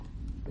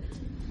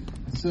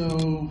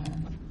So,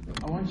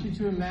 I want you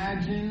to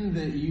imagine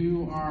that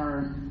you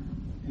are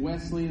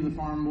Wesley the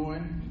farm boy,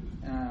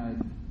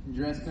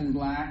 dressed in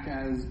black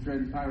as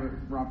Dread Pirate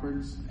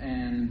Roberts,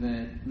 and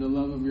that the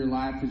love of your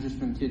life has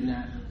just been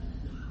kidnapped,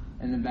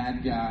 and the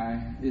bad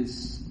guy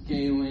is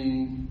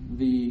scaling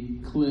the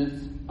cliff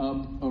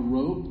up a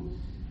rope,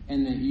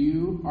 and that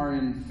you are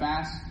in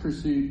fast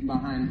pursuit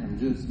behind him,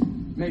 just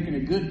making a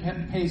good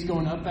pace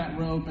going up that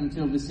rope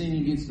until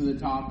Vicini gets to the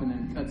top and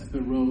then cuts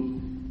the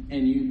rope,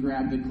 and you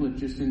grab the cliff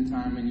just in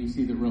time and you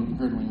see the rope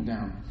hurtling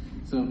down.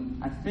 So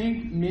I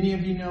think many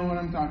of you know what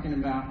I'm talking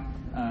about,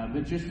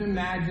 but just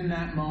imagine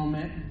that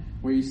moment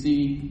where you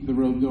see the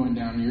rope going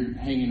down and you're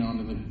hanging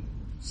onto the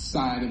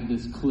side of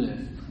this cliff.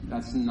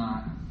 That's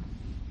not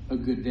a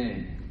good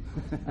day.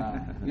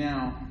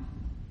 Now,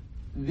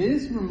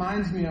 this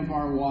reminds me of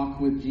our walk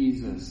with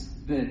Jesus,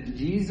 that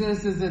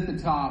Jesus is at the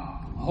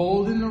top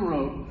holding the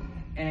rope,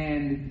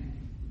 and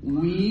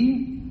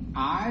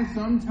I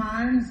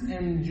sometimes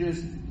am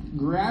just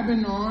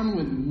grabbing on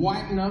with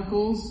white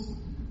knuckles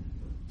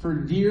for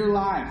dear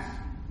life.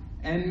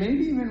 And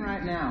maybe even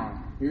right now,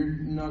 your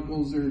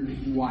knuckles are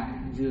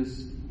white,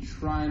 just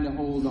trying to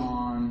hold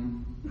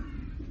on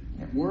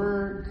at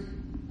work,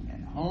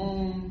 at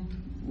home,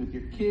 with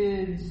your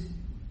kids,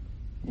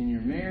 in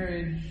your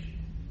marriage,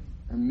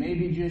 or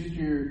maybe just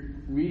you're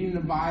reading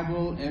the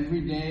Bible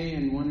every day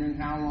and wondering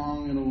how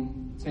long it'll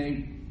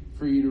take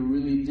for you to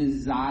really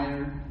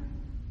desire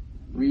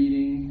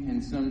reading,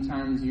 and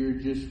sometimes you're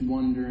just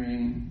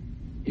wondering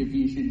if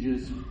you should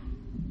just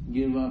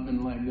give up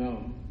and let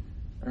go.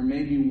 Or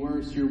maybe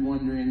worse, you're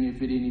wondering if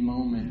at any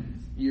moment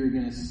you're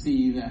going to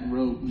see that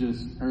rope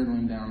just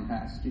hurtling down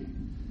past you.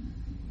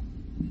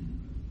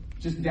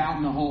 Just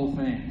doubting the whole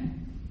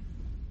thing.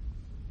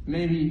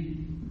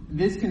 Maybe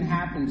this can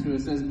happen to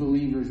us as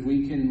believers.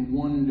 We can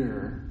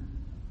wonder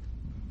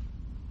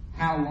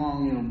how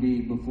long it'll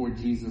be before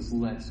Jesus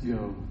lets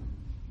go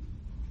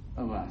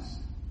of us.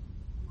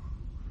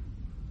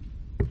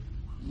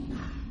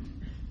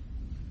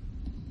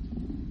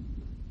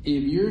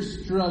 If you're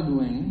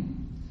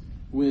struggling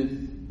with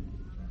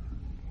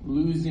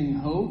losing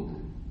hope,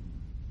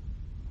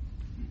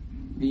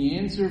 the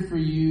answer for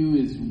you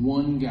is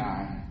one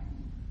guy,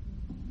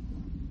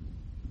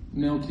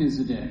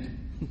 Melchizedek.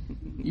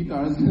 You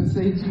thought I was going to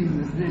say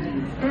Jesus, didn't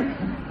you?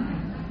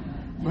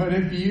 But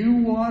if you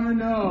want to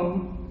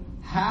know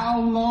how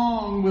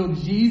long will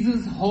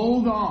Jesus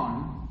hold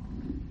on,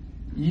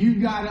 you've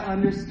got to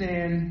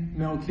understand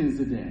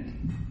Melchizedek.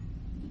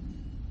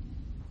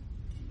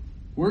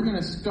 We're going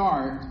to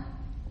start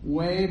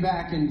way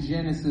back in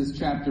Genesis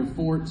chapter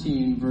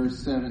 14, verse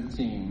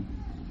 17.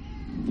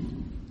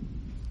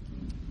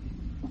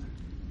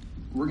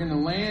 We're going to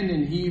land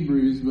in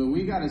Hebrews, but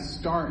we got to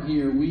start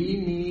here.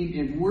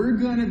 If we're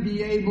going to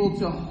be able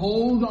to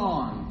hold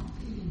on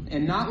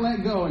and not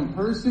let go and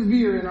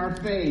persevere in our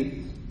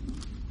faith,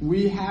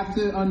 we have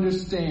to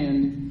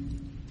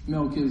understand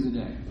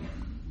Melchizedek.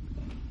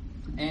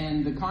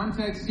 And the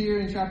context here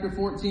in chapter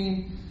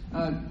 14,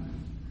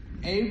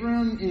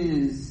 Abram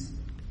is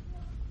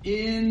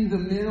in the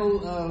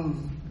middle of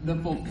the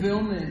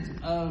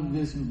fulfillment of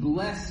this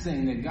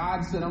blessing that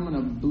God said, I'm going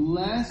to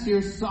bless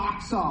your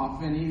socks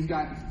off. And he's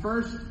got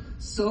first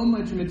so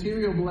much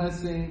material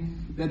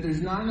blessing that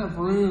there's not enough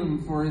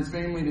room for his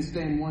family to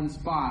stay in one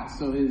spot.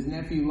 So his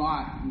nephew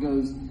Lot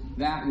goes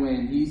that way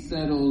and he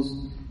settles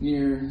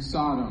near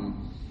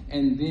Sodom.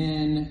 And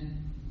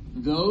then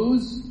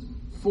those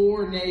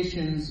 4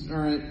 nations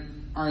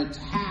are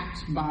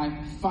attacked by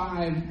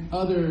 5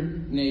 other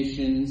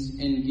nations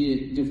and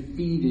get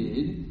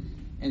defeated.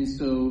 And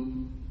so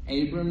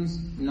Abram's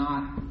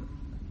not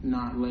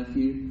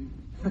nephew,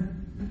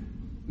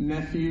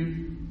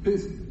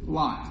 his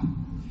Lot,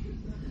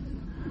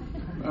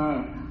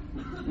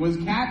 was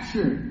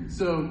captured.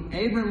 So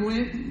Abram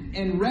went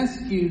and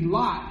rescued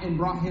Lot and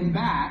brought him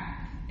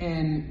back.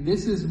 And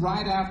this is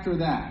right after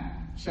that.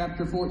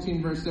 Chapter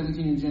 14, verse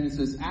 17 in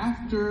Genesis.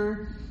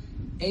 After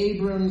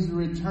Abram's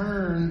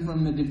return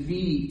from the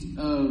defeat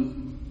of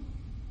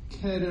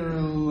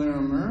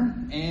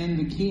Chedorlaomer and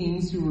the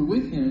kings who were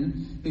with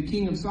him, the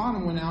king of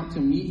Sodom went out to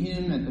meet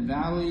him at the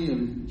valley of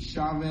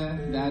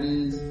Shaveh, that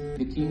is,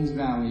 the king's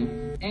valley.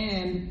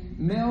 And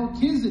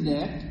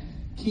Melchizedek,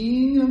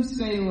 king of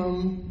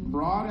Salem,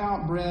 brought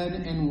out bread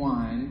and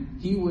wine.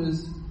 He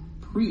was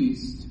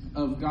priest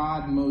of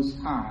God Most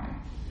High.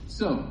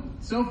 So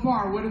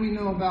far, what do we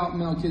know about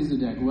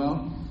Melchizedek?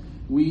 Well,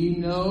 we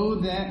know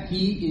that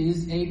he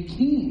is a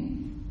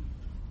king.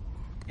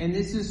 And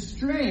this is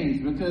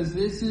strange because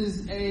this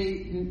is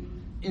in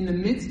the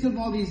midst of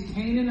all these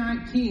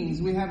Canaanite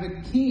kings, we have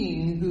a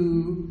king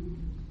who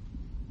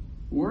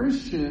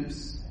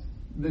worships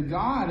the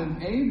God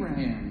of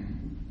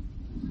Abraham.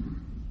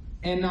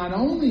 And not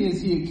only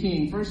is he a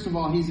king, first of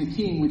all, he's a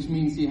king, which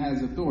means he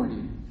has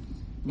authority.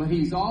 But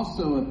he's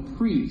also a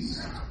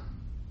priest,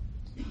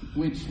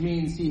 which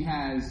means he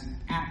has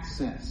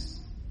access.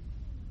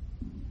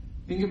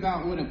 Think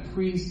about what a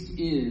priest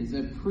is.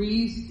 A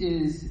priest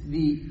is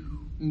the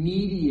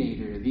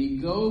mediator, the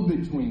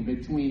go-between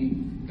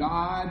between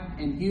God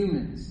and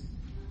humans.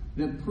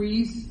 The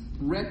priest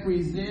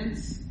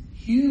represents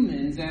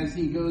humans as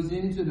he goes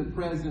into the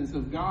presence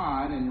of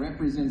God and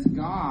represents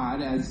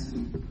God as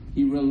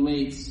he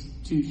relates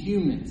to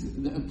humans.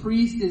 The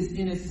priest is,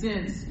 in a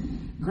sense,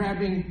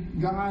 grabbing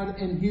God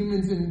and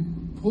humans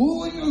and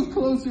pulling them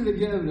closer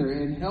together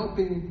and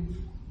helping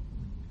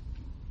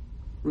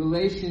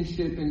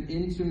relationship and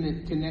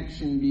intimate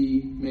connection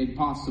be made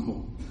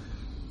possible.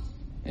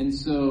 And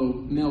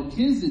so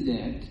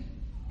Melchizedek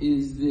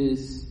is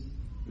this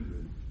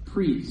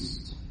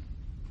priest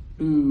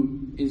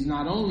who is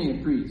not only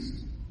a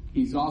priest,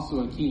 he's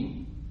also a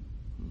king.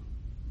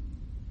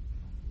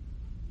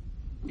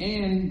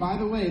 And by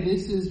the way,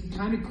 this is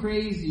kind of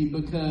crazy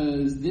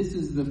because this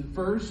is the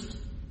first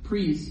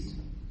priest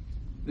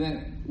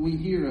that we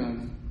hear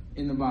of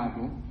in the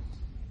Bible.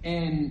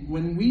 And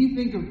when we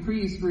think of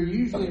priests, we're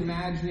usually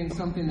imagining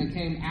something that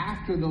came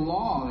after the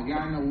law. The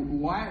guy in the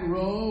white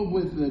robe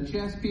with the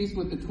chest piece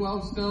with the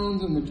 12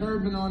 stones and the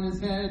turban on his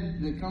head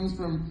that comes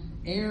from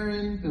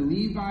Aaron, the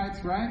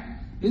Levites, right?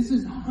 This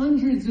is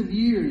hundreds of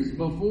years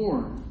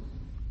before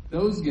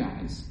those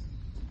guys.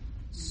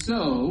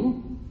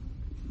 So,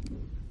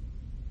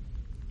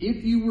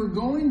 if you were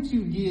going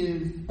to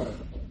give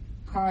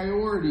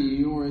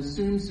priority or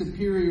assume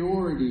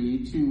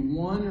superiority to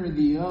one or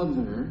the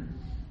other,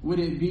 would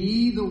it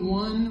be the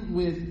one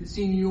with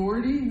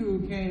seniority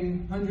who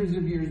came hundreds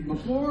of years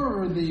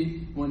before or the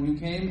one who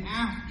came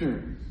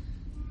after?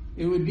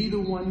 It would be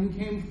the one who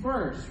came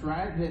first,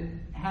 right? That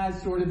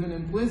has sort of an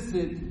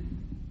implicit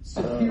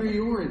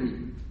superiority.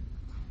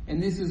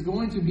 And this is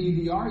going to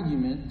be the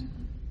argument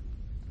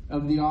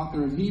of the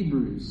author of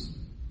Hebrews,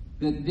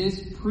 that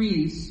this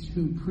priest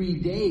who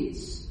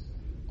predates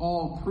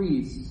all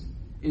priests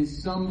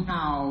is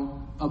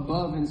somehow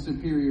above and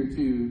superior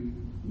to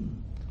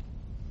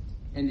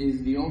and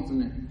is the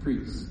ultimate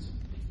priest.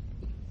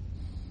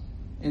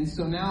 And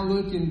so now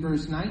look in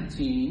verse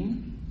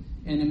 19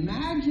 and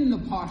imagine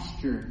the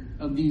posture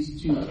of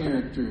these two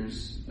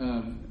characters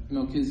of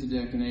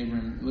Melchizedek and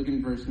Abram. Look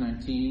in verse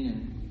 19.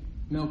 And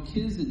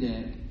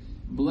Melchizedek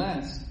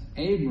blessed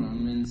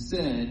Abram and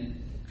said,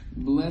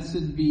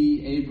 "Blessed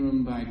be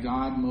Abram by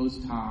God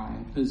Most High,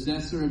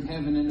 possessor of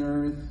heaven and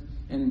earth,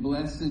 and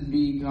blessed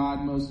be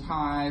God Most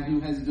High,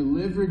 who has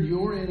delivered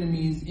your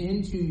enemies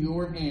into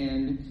your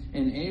hand."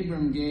 And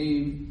Abram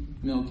gave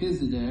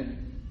Melchizedek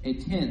a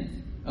tenth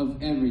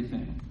of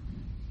everything.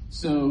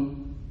 So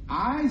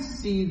I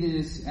see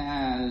this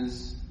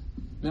as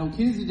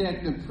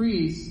Melchizedek the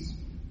priest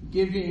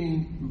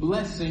giving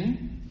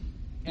blessing,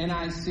 and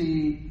I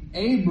see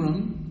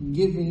Abram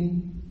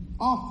giving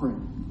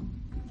offering.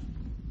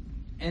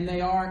 And they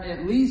are,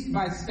 at least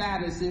by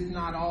status, if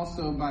not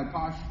also by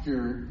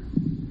posture,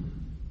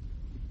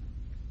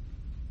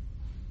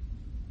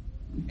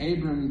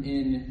 Abram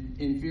in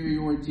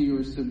inferiority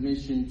or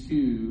submission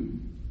to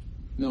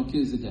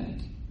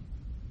Melchizedek.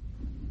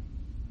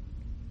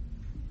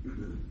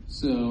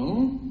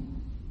 So,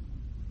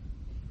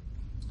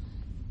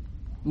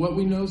 what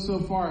we know so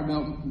far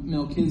about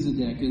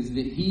Melchizedek is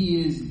that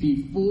he is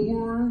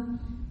before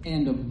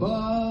and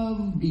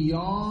above,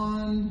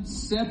 beyond,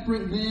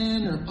 separate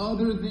than, or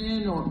other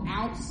than, or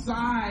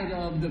outside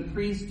of the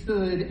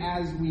priesthood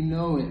as we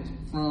know it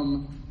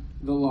from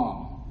the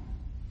law.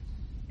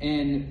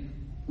 And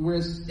we're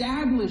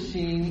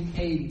establishing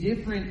a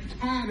different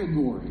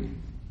category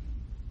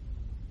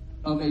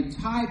of a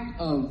type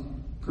of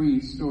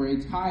priest or a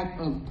type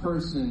of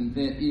person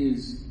that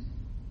is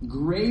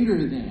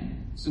greater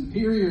than,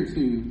 superior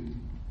to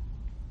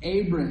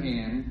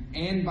Abraham,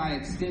 and by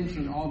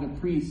extension all the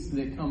priests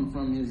that come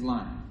from his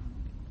line.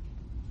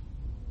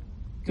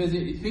 Because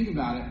if you think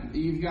about it,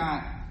 you've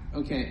got,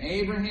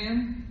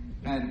 Abraham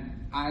had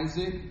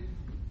Isaac,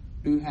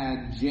 who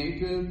had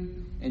Jacob,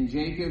 and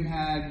Jacob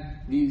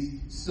had these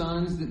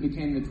sons that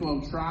became the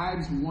 12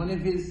 tribes. One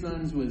of his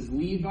sons was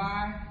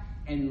Levi,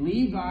 and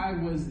Levi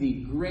was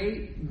the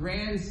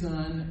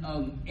great-grandson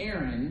of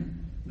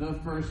Aaron, the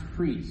first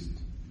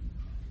priest.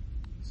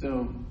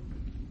 So,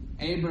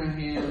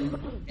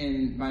 Abraham,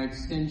 and by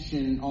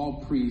extension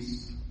all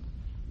priests,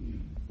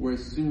 were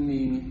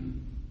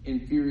assuming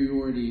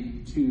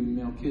inferiority to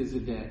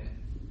Melchizedek,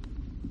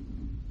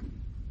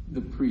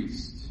 the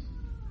priest,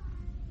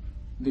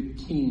 the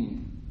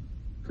king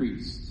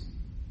priest.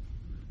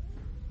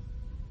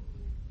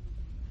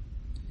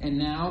 And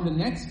now, the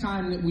next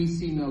time that we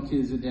see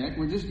Melchizedek,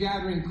 we're just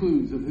gathering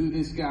clues of who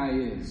this guy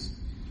is.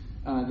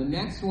 The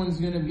next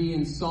one's going to be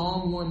in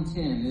Psalm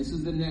 110. This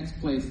is the next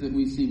place that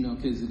we see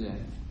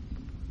Melchizedek.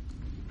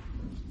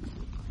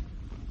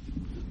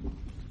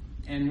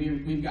 And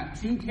we've got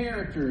two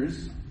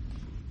characters.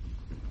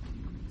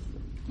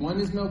 One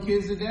is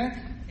Melchizedek,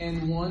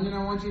 and one that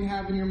I want you to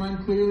have in your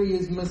mind clearly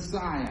is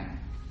Messiah.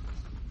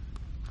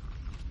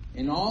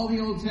 In all the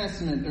Old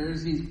Testament,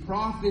 there's these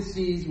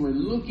prophecies. We're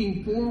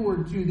looking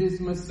forward to this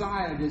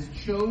Messiah, this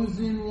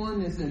chosen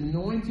one, this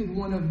anointed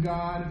one of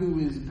God who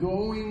is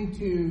going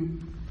to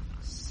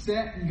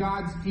set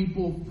God's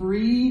people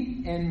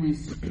free and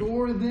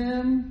restore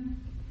them.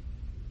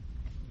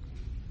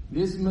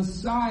 This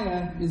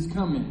Messiah is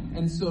coming.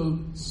 And so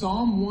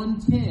Psalm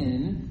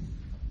 110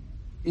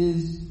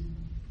 is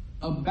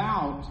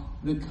about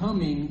the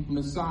coming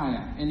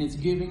Messiah. And it's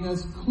giving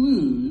us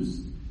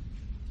clues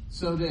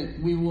so that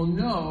we will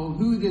know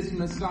who this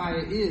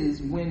Messiah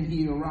is when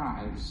he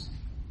arrives.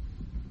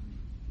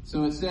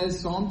 So it says,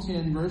 Psalm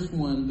 10, verse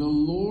 1, "The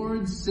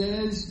Lord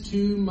says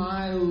to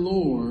my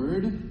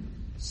Lord,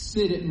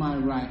 sit at my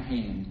right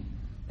hand,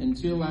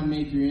 until I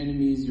make your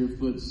enemies your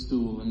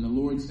footstool. And the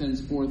Lord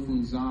sends forth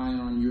from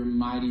Zion your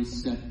mighty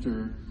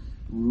scepter,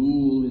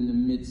 rule in the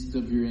midst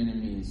of your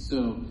enemies."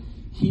 So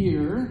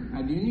here,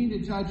 I do need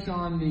to touch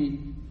on the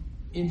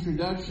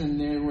introduction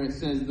there where it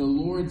says, "The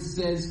Lord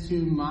says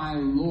to my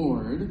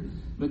Lord,"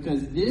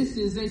 because this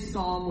is a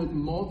psalm with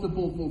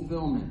multiple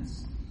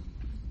fulfillments.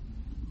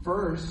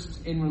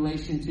 First, in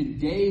relation to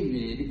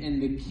David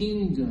and the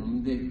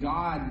kingdom that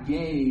God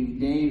gave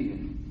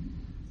David.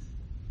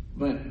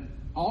 But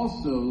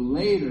also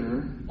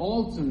later,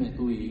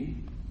 ultimately,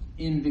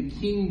 in the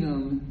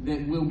kingdom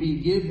that will be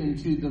given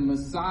to the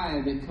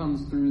Messiah that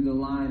comes through the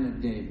line of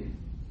David.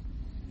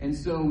 And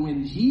so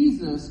when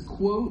Jesus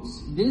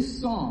quotes this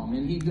psalm,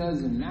 and he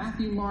does in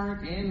Matthew,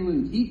 Mark, and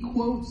Luke, he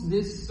quotes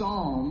this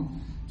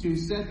psalm to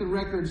set the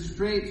record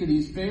straight to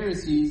these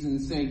Pharisees and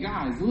say,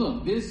 guys,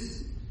 look, this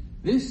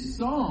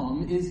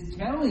psalm is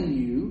telling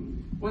you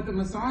what the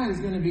Messiah is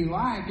going to be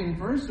like. And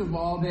first of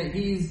all, that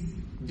he's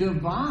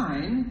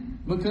divine,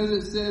 because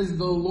it says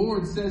the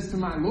Lord says to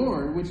my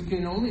Lord, which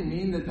can only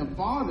mean that the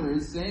Father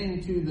is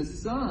saying to the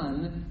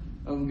Son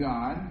of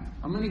God,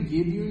 I'm going to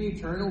give you an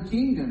eternal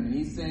kingdom. And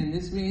he's saying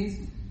this means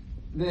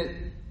that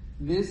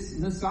this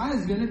Messiah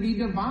is going to be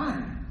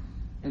divine.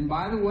 And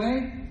by the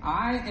way,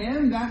 I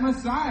am that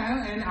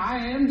Messiah and I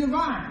am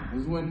divine,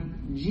 is what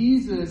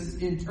Jesus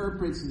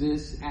interprets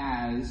this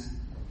as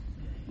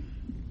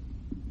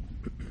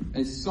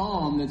a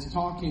psalm that's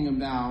talking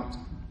about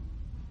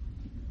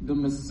the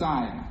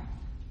Messiah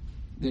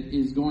that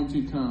is going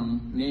to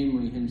come,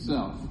 namely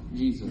himself,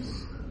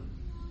 Jesus.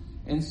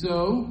 And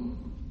so,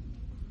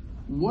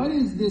 what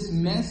is this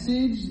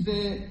message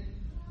that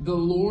the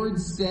Lord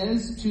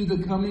says to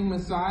the coming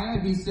Messiah?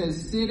 He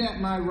says, sit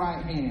at my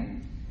right hand.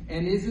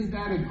 And isn't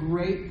that a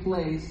great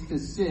place to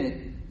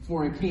sit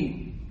for a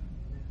king?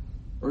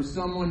 Or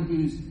someone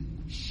who's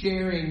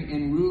sharing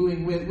and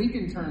ruling with. We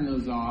can turn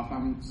those off.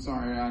 I'm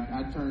sorry,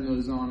 I turned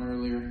those on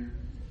earlier.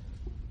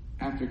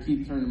 After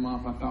Keith turned them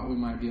off, I thought we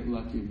might get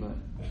lucky, but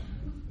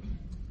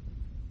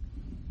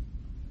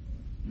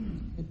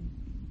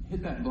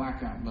hit that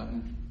blackout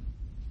button.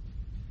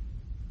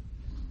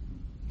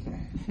 Okay.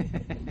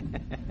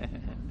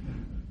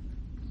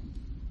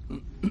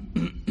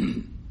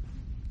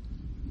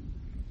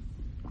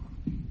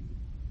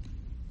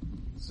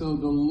 So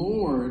the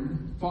Lord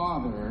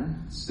Father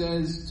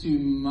says to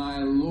my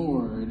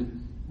Lord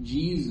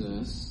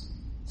Jesus,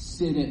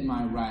 sit at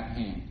my right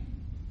hand.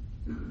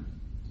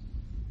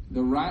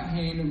 The right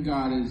hand of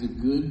God is a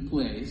good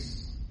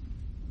place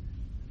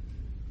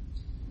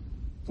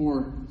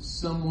for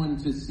someone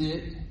to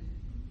sit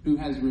who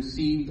has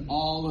received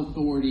all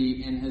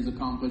authority and has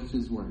accomplished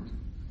his work.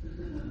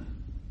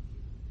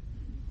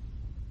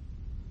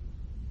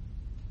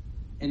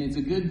 And it's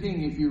a good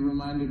thing if you're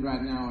reminded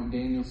right now of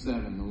Daniel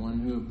 7, the one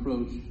who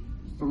approached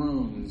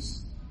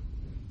thrones.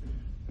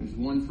 There's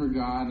one for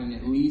God and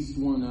at least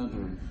one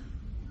other,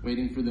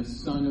 waiting for the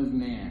Son of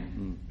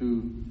Man,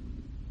 who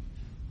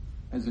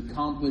has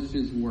accomplished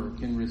his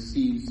work and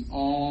receives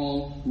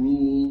all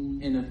rule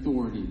and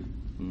authority.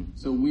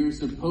 So we're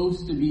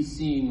supposed to be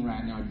seeing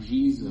right now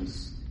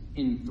Jesus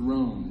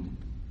enthroned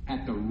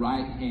at the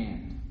right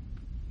hand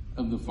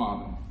of the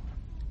Father.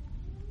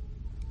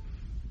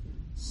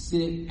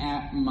 Sit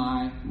at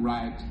my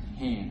right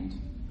hand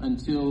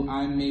until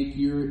I make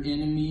your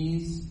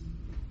enemies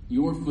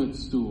your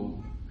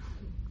footstool.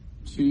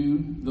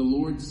 2, the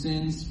Lord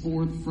sends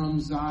forth from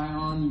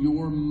Zion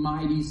your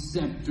mighty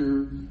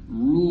scepter,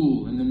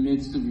 rule in the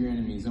midst of your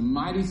enemies. A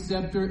mighty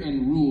scepter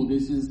and rule.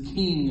 This is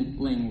king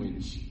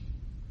language.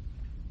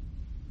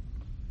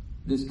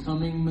 This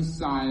coming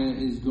Messiah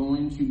is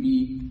going to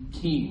be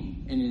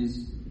king and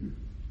is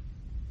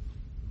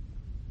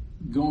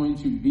going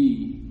to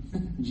be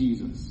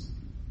Jesus.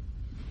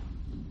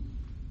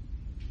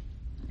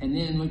 And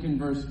then look in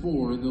verse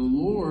 4. The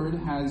Lord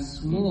has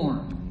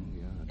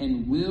sworn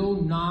and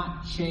will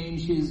not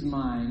change his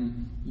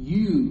mind.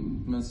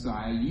 You,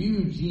 Messiah,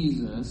 you,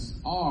 Jesus,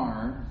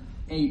 are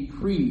a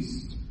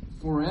priest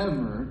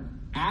forever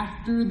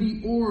after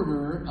the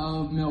order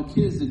of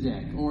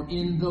Melchizedek, or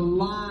in the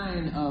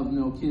line of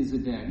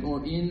Melchizedek,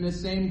 or in the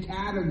same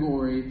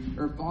category,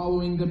 or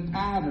following the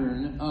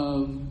pattern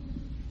of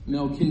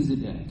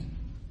Melchizedek.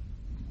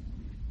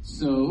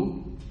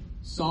 So,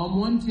 Psalm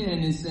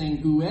 110 is saying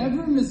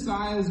whoever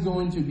Messiah is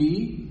going to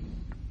be,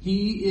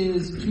 he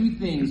is 2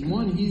 things.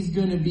 One, he's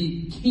going to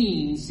be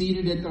king,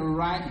 seated at the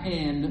right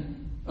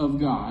hand of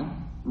God,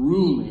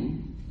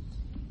 ruling.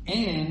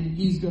 And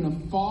he's going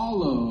to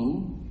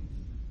follow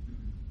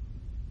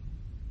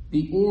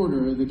the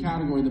order, the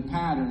category, the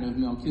pattern of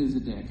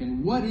Melchizedek.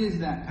 And what is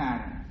that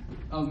pattern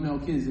of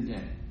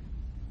Melchizedek?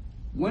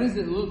 What does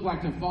it look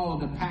like to follow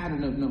the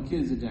pattern of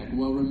Melchizedek?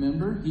 Well,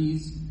 remember,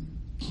 he's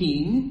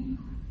king,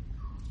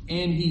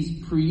 and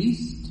he's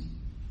priest,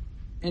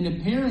 and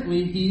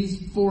apparently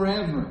he's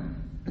forever.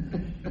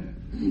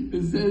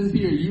 It says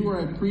here, you are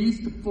a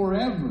priest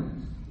forever,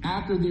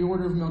 after the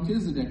order of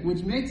Melchizedek,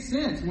 which makes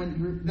sense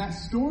when that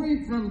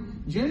story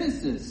from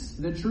Genesis,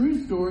 the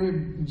true story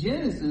of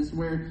Genesis,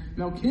 where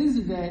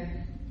Melchizedek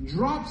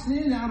drops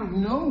in out of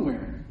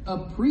nowhere,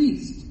 a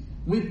priest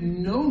with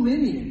no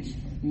lineage,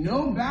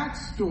 no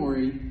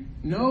backstory,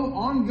 no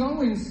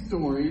ongoing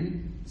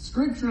story,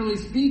 scripturally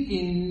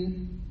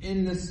speaking,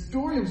 in the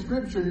story of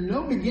Scripture,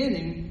 no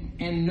beginning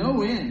and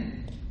no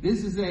end.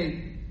 This is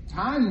a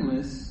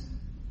timeless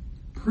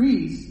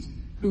priest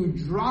who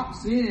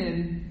drops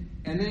in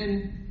and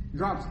then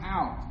drops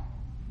out.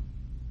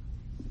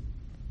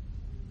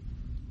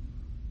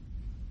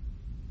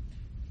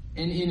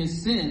 And in a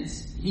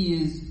sense,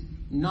 he is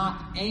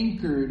not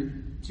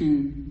anchored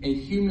to a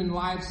human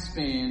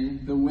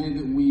lifespan the way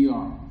that we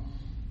are.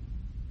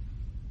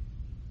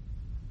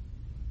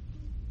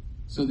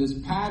 So this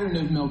pattern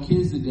of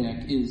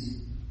Melchizedek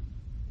is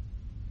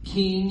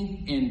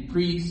king and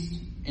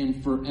priest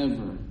and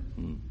forever.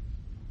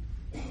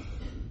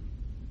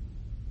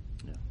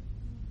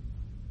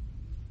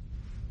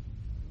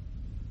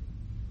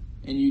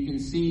 And you can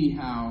see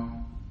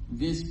how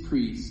this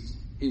priest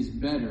is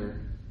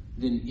better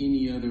than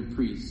any other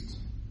priest.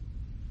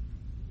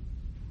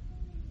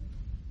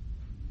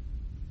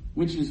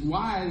 Which is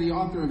why the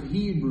author of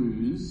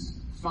Hebrews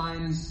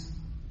finds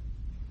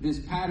this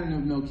pattern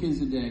of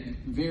Melchizedek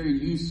very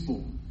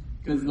useful.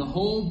 Because the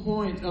whole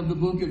point of the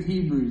book of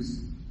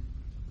Hebrews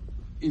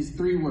is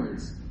 3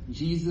 words.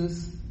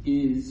 Jesus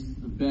is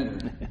better.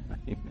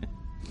 Amen.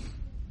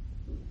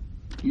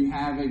 You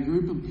have a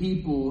group of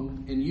people,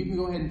 and you can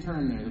go ahead and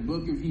turn there, the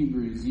book of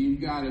Hebrews.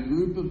 You've got a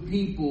group of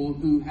people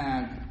who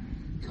have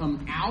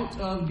come out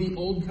of the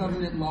old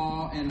covenant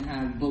law and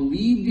have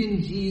believed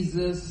in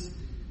Jesus,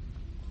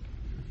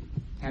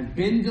 have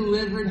been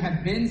delivered,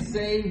 have been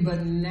saved,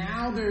 but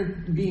now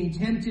they're being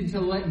tempted to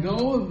let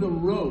go of the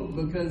rope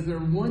because they're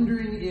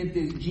wondering if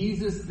this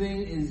Jesus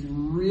thing is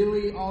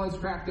really all it's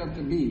cracked up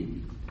to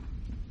be.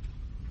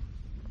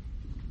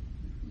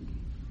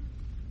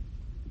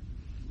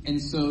 And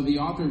so the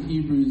author of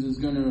Hebrews is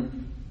going to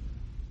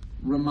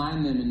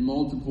remind them in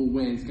multiple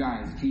ways,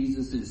 guys,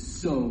 Jesus is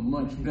so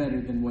much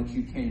better than what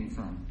you came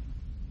from.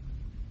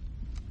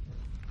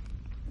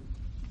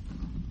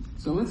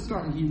 So let's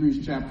start in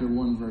Hebrews chapter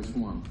 1, verse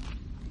 1.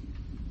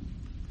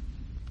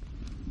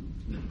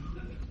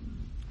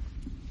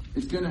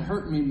 It's going to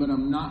hurt me, but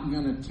I'm not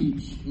going to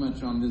teach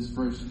much on this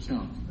first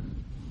chunk.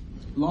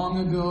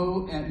 Long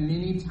ago, at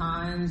many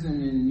times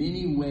and in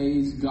many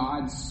ways,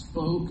 God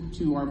spoke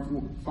to our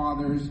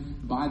fathers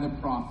by the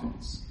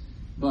prophets.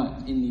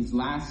 But in these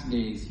last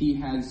days, he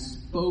has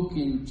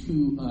spoken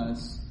to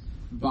us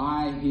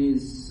by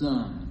his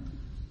Son.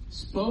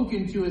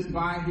 Spoken to us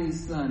by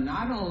his Son.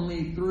 Not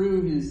only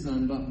through his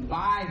Son, but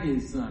by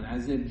his Son.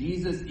 As if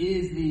Jesus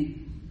is the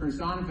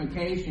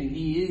personification.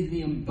 He is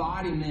the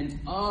embodiment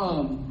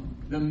of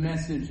the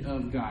message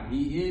of God.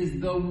 He is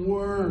the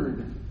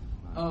Word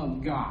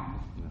of God.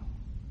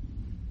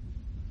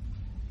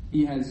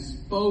 He has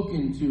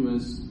spoken to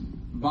us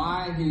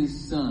by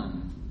his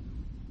Son,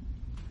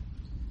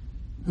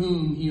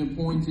 whom he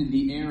appointed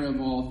the heir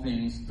of all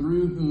things,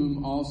 through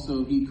whom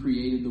also he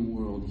created the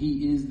world.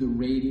 He is the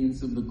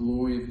radiance of the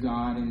glory of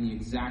God and the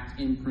exact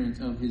imprint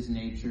of his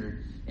nature,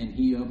 and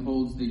he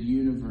upholds the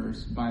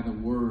universe by the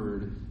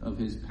word of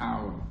his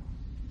power.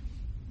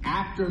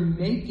 After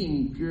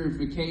making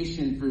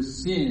purification for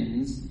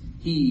sins,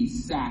 he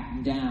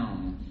sat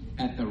down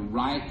at the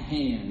right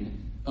hand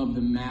of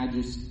the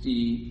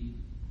Majesty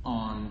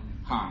on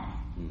high.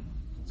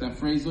 Does that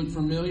phrase look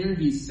familiar?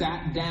 He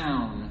sat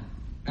down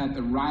at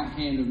the right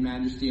hand of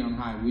Majesty on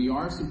high. We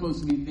are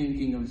supposed to be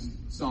thinking of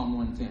Psalm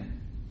 110.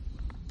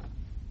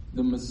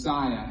 The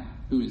Messiah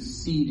who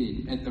is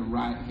seated at the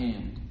right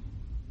hand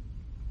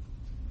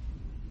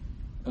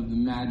of the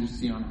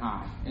Majesty on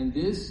high. And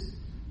this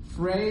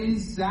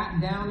phrase,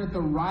 sat down at the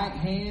right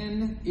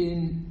hand,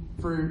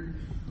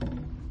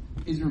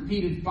 is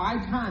repeated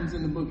 5 times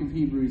in the book of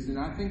Hebrews. And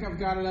I think I've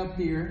got it up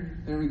here.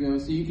 There we go.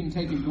 So you can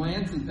take a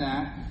glance at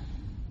that.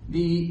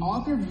 The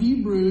author of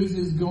Hebrews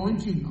is going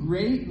to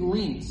great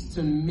lengths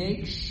to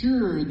make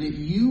sure that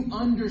you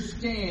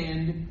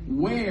understand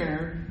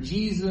where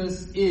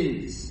Jesus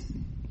is.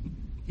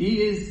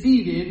 He is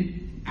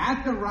seated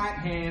at the right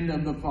hand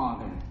of the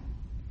Father,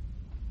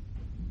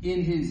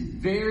 in his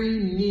very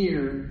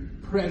near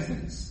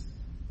presence,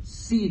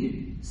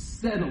 seated,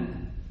 settled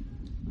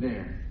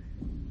there.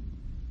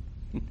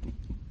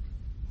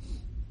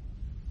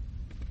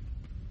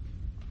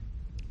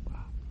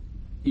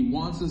 He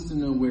wants us to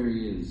know where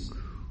he is.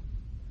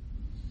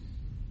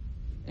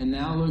 And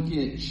now look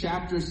at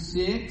chapter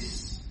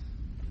 6,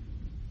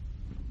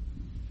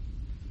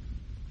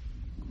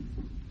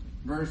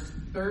 verse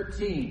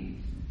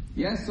 13.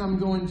 Yes, I'm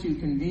going to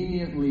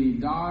conveniently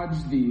dodge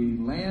the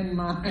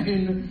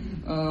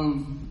landmine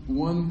of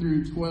 1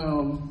 through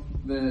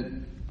 12 that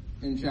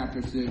in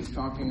chapter 6,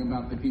 talking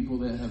about the people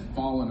that have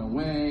fallen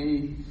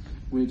away,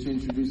 which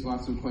introduce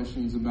lots of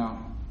questions about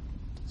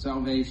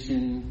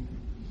salvation.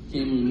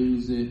 Can we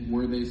lose it?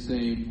 Were they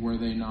saved? Were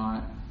they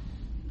not?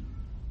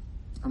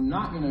 I'm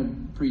not going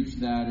to preach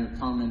that or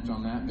comment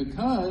on that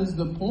because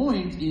the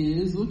point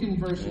is, look in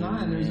verse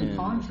 9, there's a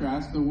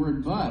contrast, the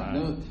word but.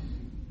 Right.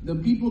 The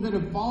people that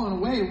have fallen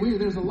away,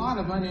 there's a lot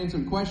of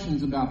unanswered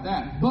questions about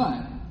that.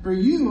 But for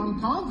you,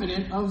 I'm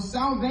confident of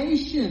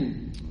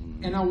salvation.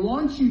 And I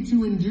want you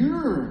to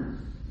endure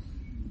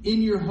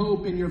in your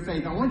hope and your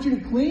faith. I want you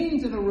to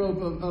cling to the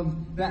rope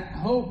of that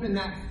hope and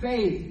that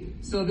faith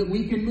so that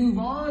we can move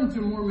on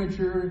to more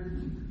mature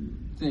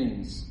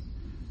things.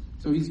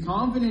 So he's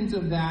confident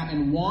of that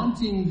and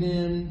wanting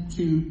them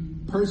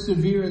to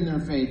persevere in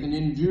their faith and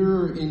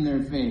endure in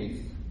their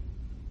faith.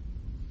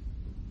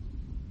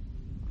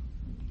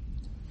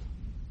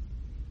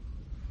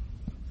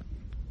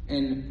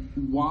 And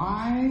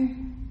why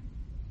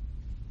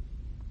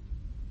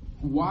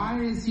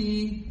is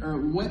he, or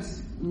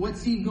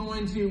what's he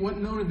going to, what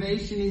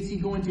motivation is he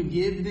going to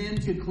give them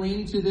to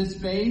cling to this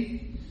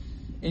faith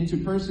and to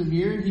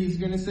persevere? He's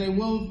going to say,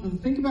 well,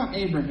 think about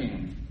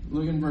Abraham.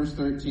 Look in verse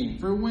 13.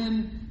 For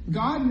when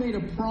God made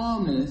a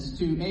promise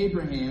to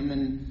Abraham,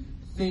 and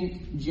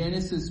think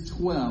Genesis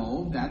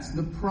 12, that's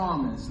the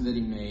promise that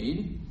he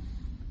made.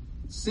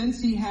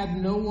 Since he had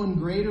no one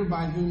greater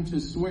by whom to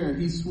swear,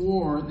 he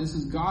swore, this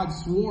is God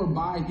swore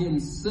by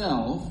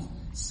himself,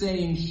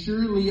 saying,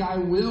 surely I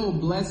will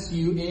bless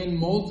you and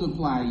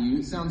multiply you.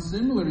 It sounds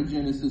similar to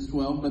Genesis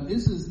 12, but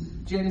this is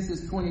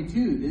Genesis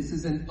 22. This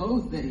is an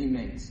oath that he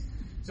makes.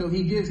 So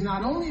he gives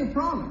not only a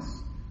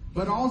promise,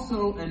 but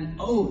also an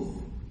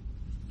oath.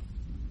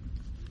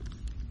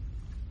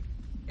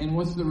 And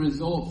what's the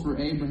result for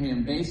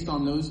Abraham based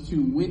on those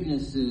two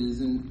witnesses?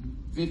 In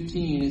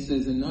 15, it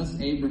says, and thus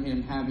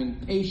Abraham, having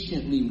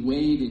patiently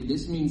waited.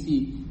 This means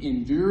he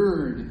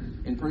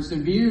endured and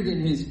persevered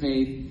in his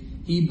faith.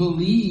 He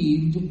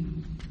believed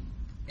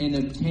and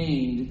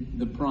obtained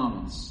the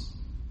promise.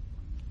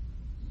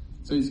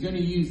 So he's going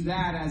to use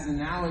that as an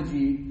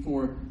analogy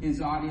for his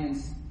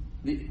audience.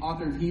 The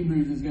author of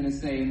Hebrews is going to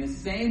say, in the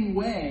same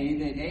way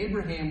that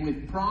Abraham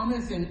with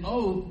promise and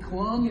oath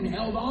clung and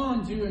held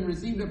on to and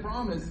received the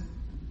promise,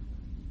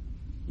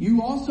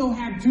 you also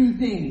have two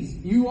things.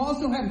 You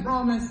also have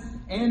promise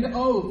and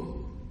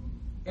oath.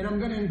 And I'm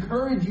going to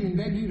encourage you and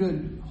beg you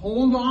to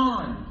hold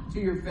on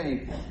to your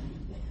faith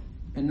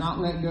and not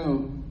let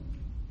go.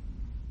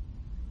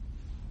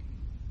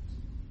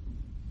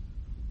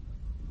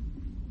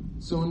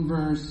 So in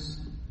verse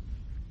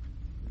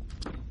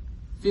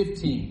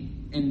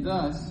 15, and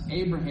thus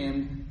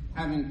Abraham,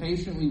 having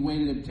patiently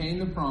waited, obtained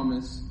the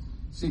promise.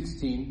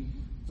 16,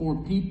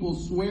 for people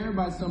swear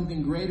by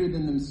something greater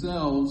than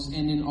themselves,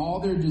 and in all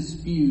their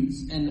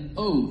disputes, an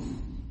oath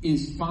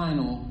is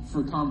final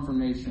for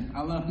confirmation.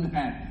 I love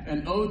that.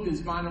 An oath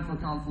is final for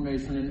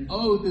confirmation. An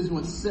oath is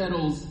what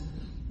settles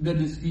the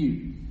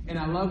dispute. And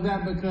I love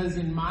that because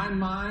in my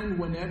mind,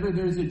 whenever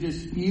there's a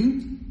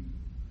dispute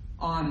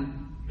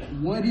on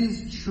what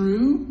is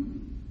true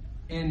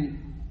and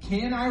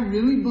can I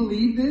really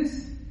believe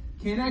this?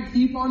 Can I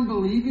keep on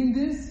believing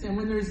this? And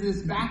when there's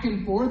this back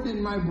and forth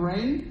in my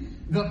brain,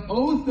 the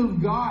oath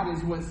of God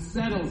is what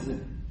settles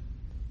it.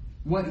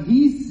 What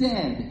he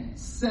said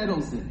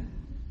settles it.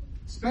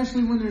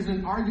 Especially when there's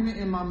an argument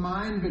in my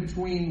mind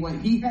between what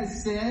he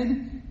has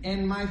said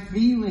and my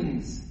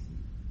feelings.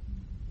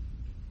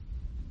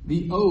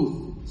 The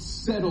oath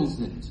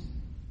settles it.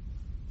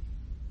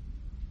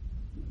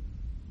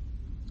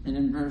 And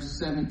in verse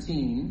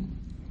 17,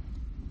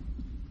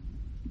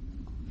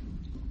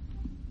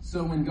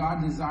 so when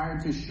God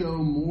desired to show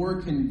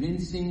more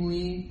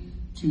convincingly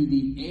to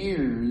the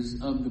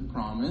heirs of the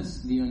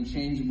promise the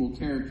unchangeable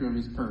character of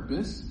his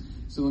purpose.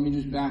 So let me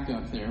just back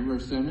up there.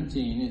 Verse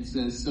 17, it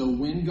says, so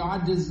when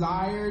God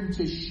desired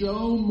to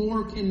show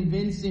more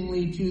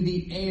convincingly to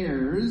the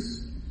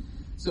heirs.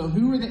 So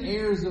who are the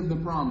heirs of the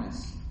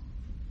promise?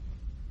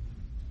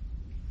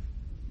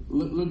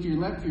 Look to your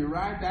left, to your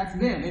right. That's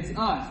them. It's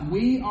us.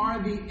 We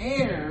are the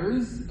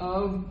heirs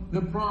of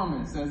the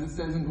promise. As it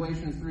says in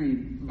Galatians 3,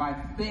 by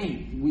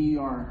faith we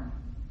are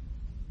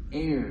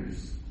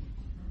heirs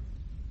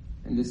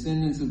and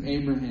descendants of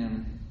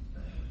Abraham,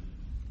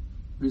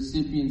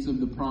 recipients of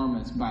the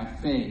promise by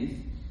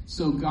faith.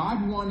 So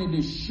God wanted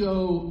to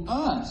show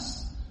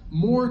us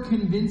more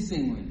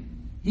convincingly.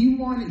 He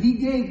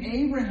gave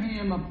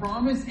Abraham a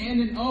promise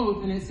and an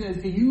oath, and it says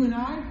to you and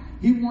I,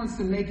 he wants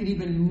to make it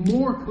even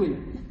more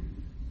clear.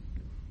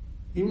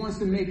 He wants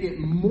to make it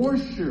more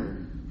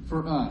sure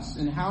for us.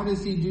 And how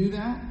does he do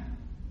that?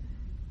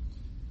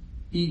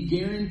 He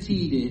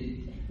guaranteed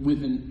it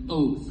with an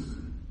oath.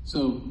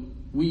 So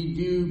we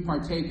do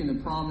partake in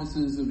the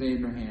promises of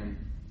Abraham.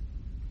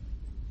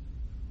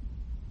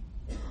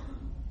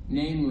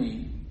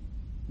 Namely,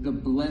 the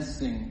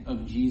blessing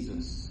of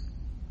Jesus.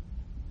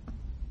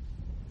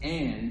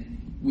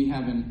 And we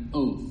have an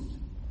oath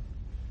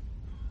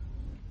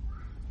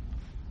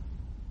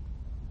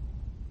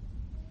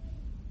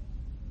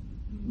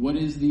What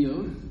is the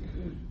oath?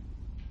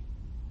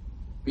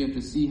 We have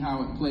to see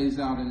how it plays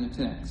out in the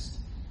text.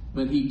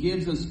 But he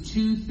gives us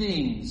two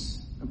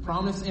things, a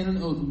promise and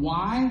an oath.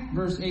 Why?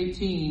 Verse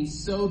 18,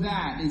 so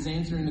that is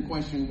answering the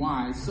question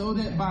why. So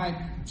that by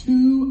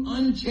two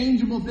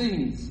unchangeable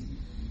things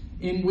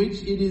in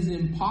which it is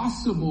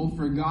impossible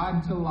for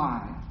God to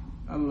lie.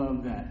 I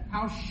love that.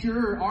 How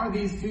sure are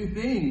these two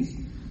things?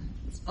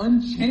 It's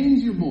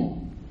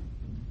unchangeable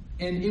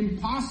and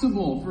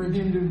impossible for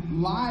him to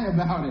lie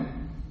about it.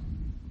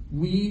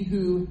 We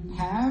who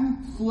have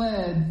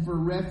fled for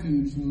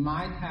refuge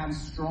might have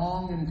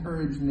strong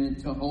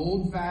encouragement to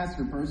hold fast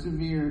or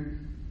persevere,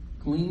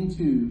 cling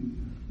to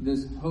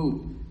this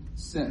hope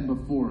set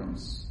before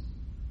us.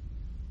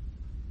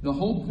 The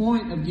whole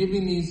point of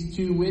giving these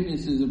two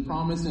witnesses a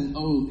promise and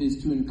oath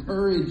is to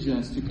encourage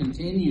us to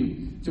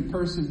continue to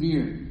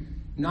persevere,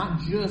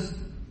 not just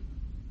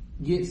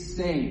get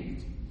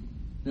saved.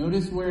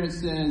 Notice where it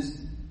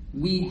says,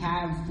 we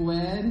have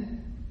fled.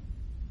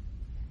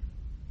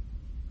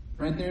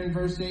 Right there in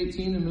verse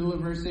 18, the middle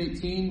of verse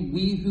 18,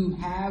 we who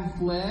have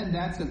fled,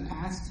 that's a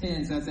past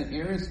tense, that's an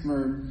aorist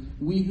verb.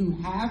 We who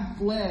have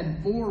fled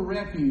for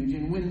refuge.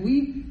 And when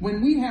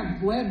we have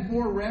fled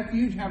for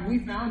refuge, have we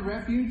found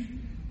refuge?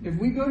 If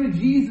we go to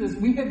Jesus,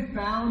 we have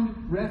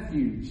found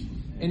refuge.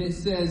 And it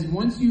says,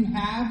 once you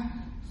have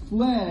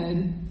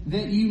fled,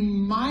 that you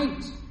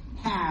might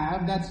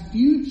have, that's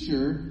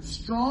future,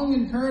 strong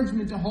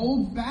encouragement to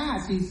hold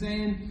fast. He's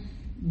saying,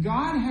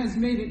 God has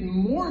made it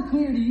more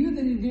clear to you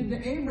than he did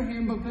to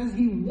Abraham because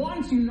he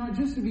wants you not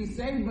just to be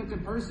saved, but to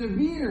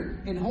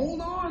persevere and hold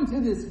on to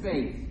this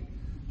faith.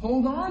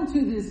 Hold on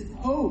to this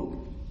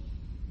hope.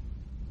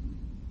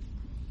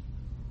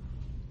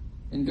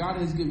 And God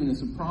has given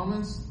us a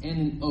promise and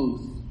an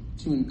oath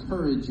to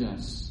encourage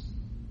us.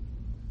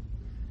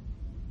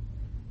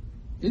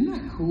 Isn't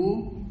that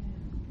cool?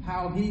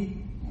 How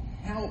he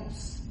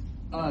helps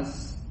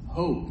us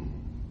hope.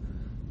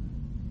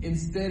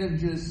 Instead of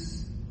just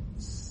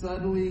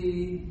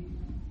subtly,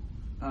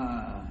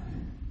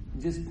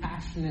 just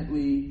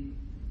passionately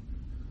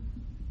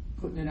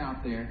putting it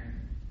out there.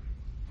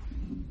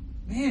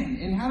 Man,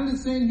 and how does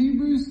it say in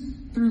Hebrews?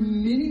 Through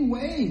many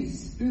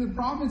ways, through the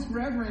prophets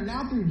forever, and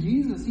now through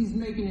Jesus, he's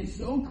making it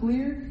so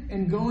clear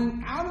and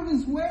going out of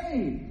his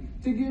way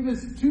to give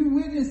us two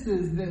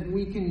witnesses that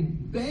we can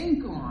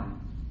bank on.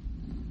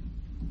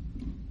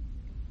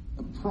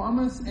 A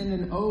promise and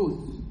an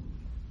oath.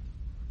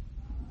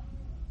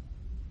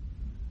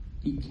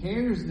 He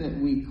cares that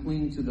we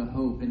cling to the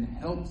hope and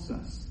helps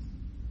us.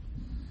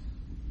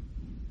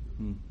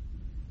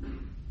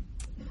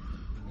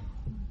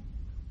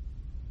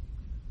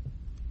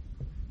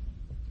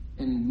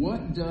 And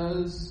what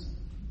does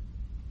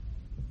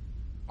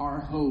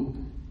our hope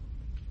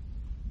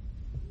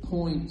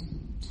point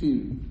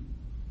to?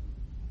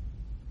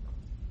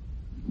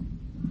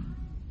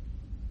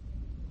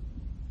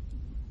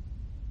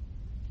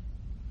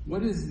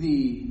 What is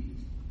the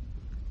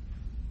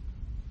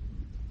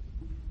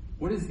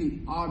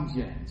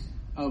object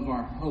of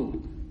our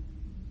hope?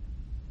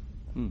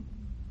 And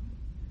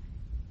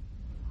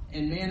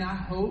man, I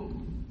hope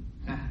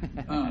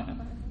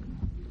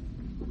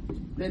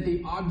that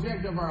the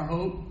object of our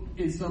hope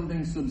is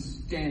something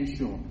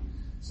substantial,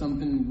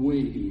 something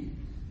weighty.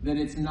 That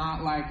it's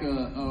not like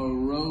a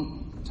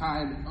rope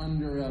tied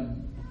under a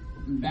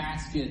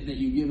basket that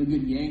you give a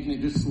good yank and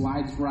it just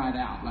slides right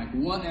out. Like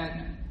what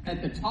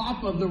at the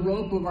top of the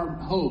rope of our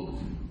hope,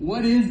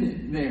 what is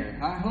it there?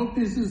 I hope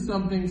this is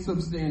something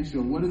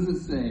substantial. What does it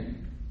say?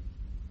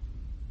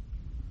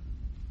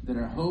 That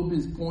our hope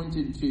is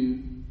pointed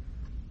to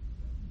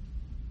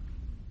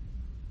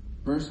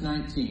verse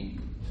 19.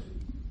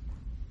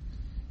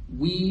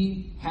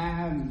 We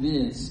have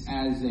this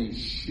as a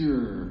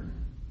sure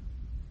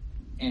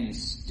and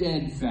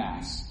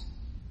steadfast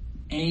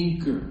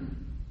anchor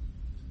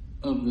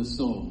of the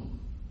soul.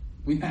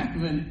 We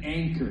have an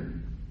anchor.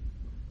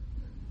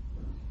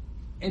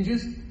 And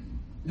just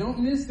don't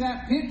miss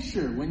that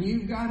picture. When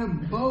you've got a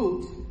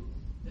boat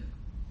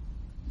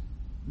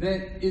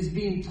that is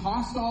being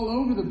tossed all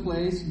over the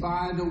place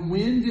by the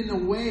wind and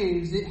the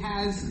waves, it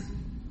has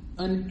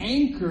an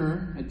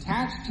anchor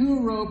attached to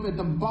a rope at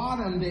the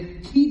bottom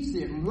that keeps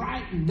it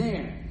right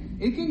there.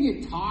 It can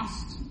get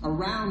tossed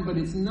around, but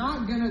it's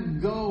not going to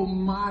go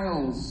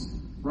miles,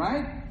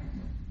 right?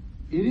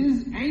 It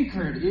is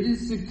anchored, it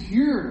is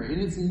secure,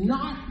 and it's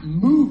not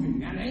moving.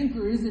 That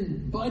anchor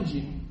isn't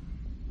budging.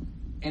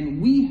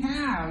 And we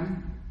have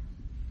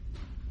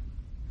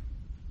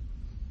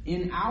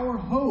in our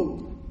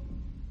hope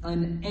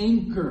an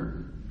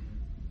anchor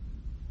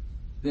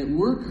that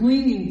we're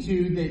clinging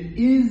to that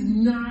is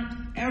not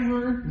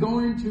ever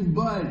going to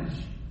budge.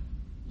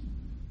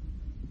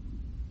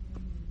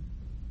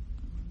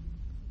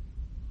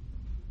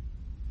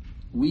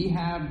 We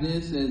have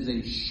this as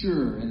a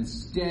sure and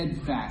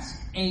steadfast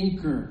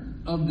anchor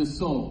of the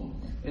soul.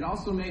 It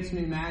also makes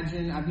me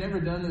imagine, I've never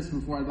done this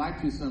before, I'd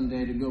like to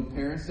someday, to go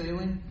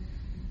parasailing,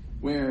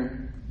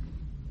 where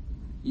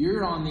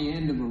you're on the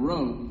end of a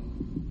rope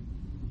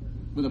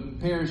with a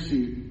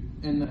parachute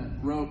and the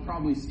rope,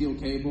 probably steel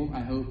cable, I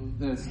hope,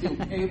 the steel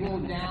cable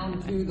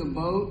down to the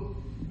boat.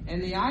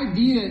 And the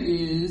idea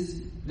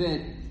is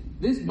that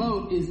this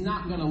boat is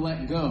not going to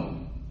let go.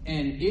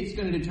 And it's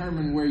going to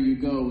determine where you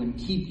go and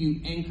keep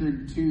you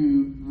anchored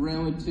to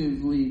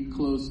relatively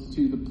close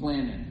to the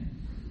planet.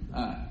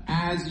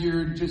 As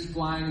you're just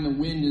flying, the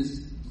wind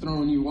is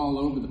throwing you all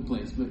over the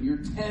place, but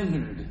you're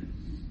tethered.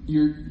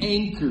 You're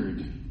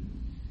anchored.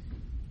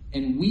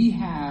 And we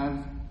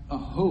have a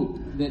hope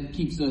that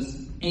keeps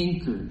us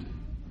anchored.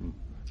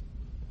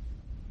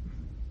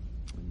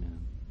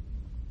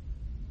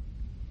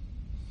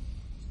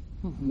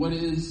 What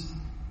is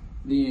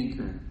the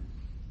anchor?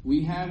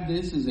 We have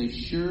this as a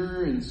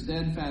sure and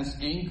steadfast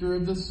anchor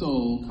of the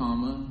soul,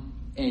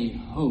 a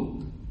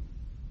hope.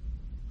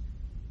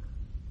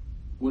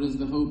 What does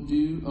the hope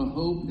do? A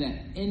hope that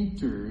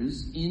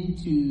enters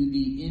into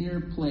the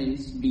inner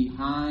place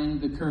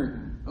behind the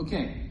curtain.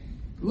 Okay,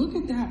 look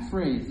at that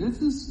phrase.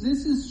 This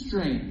is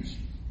strange.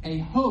 A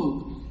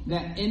hope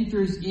that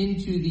enters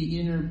into the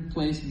inner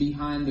place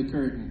behind the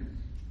curtain.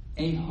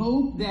 A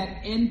hope that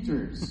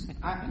enters.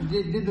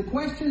 Did the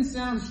question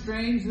sound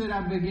strange that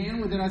I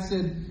began with it? I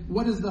said,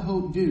 what does the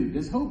hope do?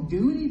 Does hope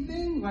do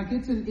anything? Like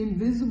it's an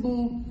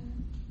invisible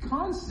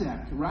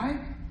concept,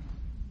 right?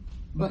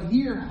 But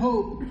here,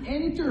 hope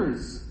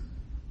enters.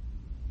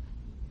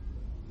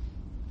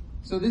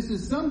 So this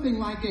is something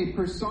like a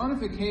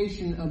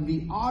personification of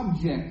the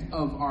object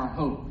of our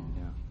hope.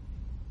 Yeah.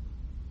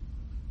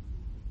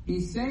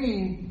 He's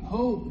saying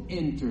hope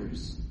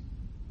enters.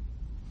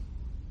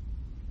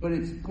 But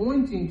it's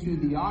pointing to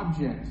the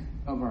object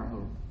of our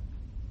hope.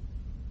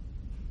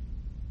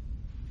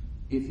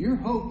 If your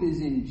hope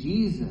is in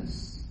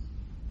Jesus,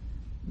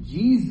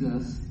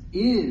 Jesus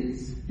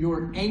is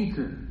your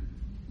anchor.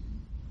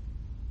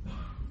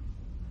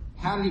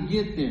 How did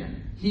he get there?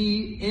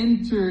 He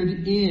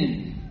entered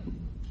in.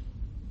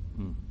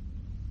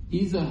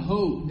 He's a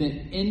hope that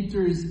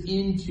enters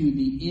into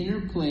the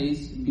inner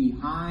place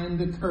behind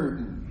the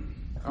curtain.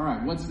 All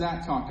right, what's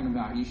that talking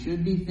about? You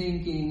should be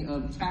thinking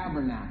of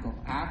tabernacle.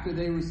 After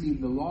they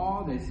received the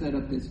law, they set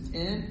up this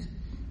tent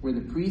where the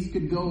priest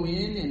could go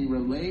in and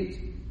relate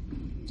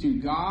to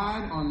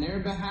God on their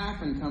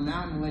behalf and come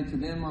out and relate to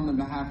them on the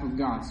behalf of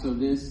God. So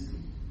this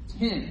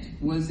tent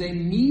was a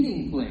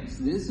meeting place.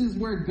 This is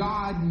where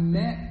God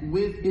met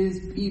with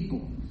his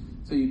people.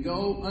 So you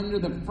go under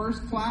the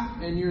first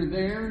flap and you're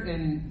there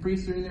and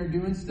priests are in there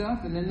doing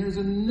stuff. And then there's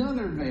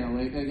another veil,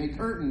 a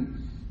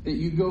curtain that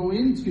you go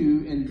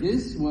into, and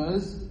this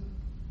was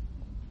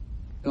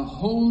the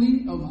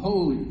Holy of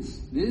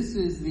Holies. This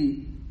is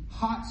the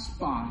hot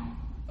spot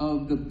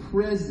of the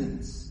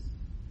presence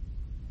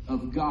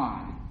of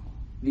God,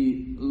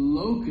 the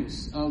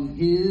locus of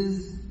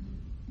his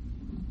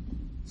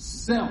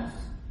self.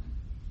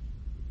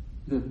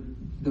 The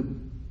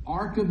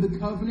Ark of the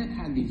Covenant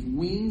had these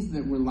wings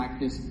that were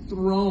like this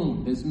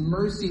throne, this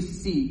mercy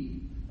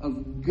seat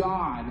of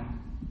God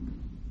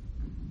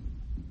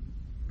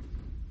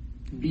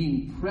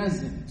being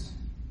present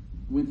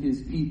with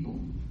his people.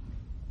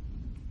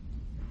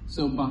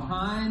 So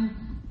behind,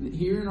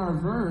 here in our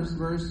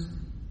verse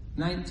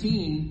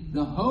 19,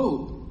 the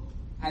hope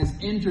has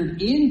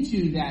entered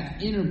into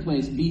that inner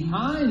place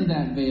behind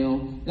that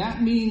veil.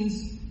 That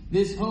means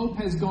this hope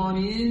has gone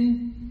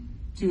in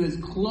to as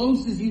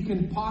close as you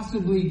can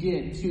possibly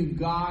get to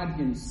God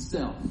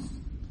himself.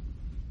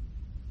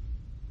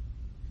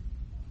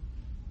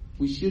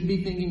 We should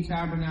be thinking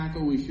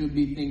tabernacle. We should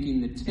be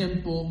thinking the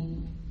temple.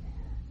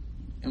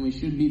 And we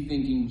should be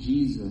thinking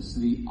Jesus,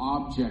 the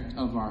object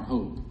of our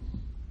hope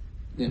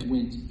that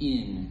went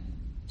in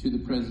to the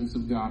presence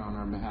of God on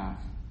our behalf.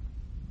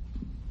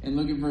 And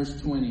look at verse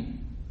 20.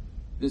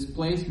 This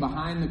place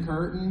behind the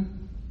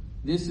curtain,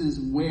 this is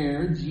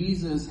where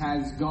Jesus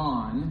has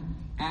gone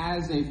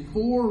as a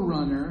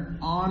forerunner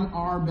on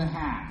our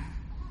behalf.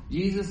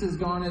 Jesus has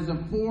gone as a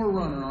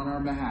forerunner on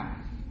our behalf.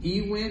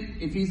 He went,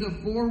 if he's a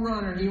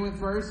forerunner, he went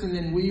first and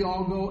then we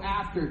all go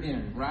after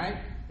him, right?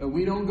 But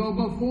we don't go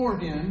before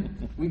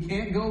him. We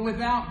can't go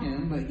without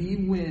him, but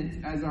he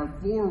went as our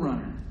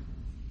forerunner.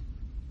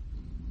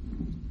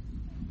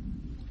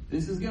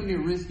 This is going to be a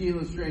risky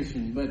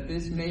illustration, but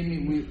this made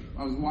me,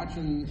 I was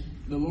watching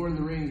The Lord of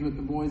the Rings with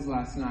the boys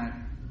last night,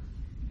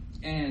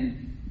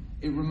 and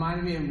it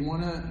reminded me of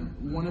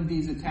one of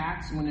these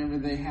attacks whenever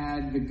they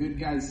had the good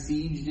guys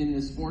sieged in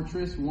this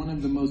fortress. One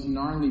of the most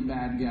gnarly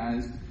bad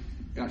guys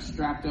got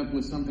strapped up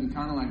with something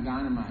kind of like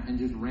dynamite and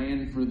just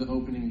ran for the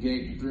opening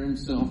gate and threw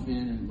himself in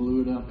and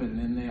blew it up, and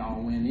then they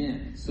all went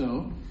in.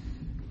 So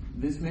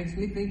this makes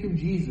me think of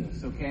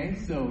Jesus, okay?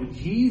 So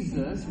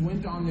Jesus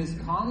went on this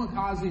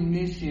kamikaze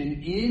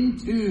mission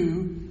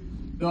into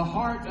the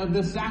heart of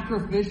the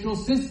sacrificial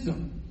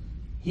system.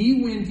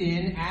 He went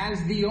in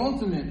as the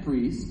ultimate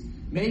priest,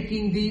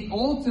 making the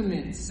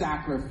ultimate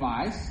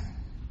sacrifice,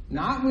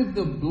 not with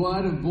the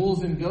blood of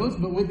bulls and goats,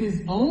 but with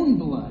his own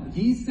blood.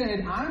 He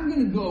said, I'm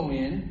going to go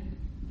in,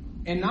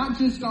 and not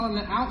just on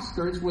the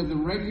outskirts where the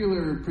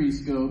regular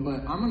priests go, but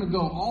I'm going to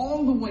go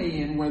all the way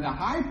in where the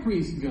high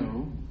priests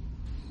go,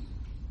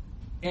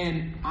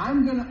 and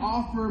I'm going to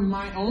offer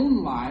my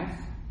own life,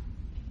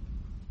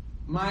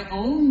 my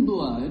own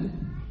blood,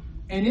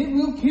 and it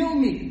will kill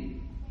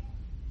me.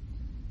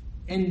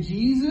 And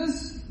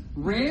Jesus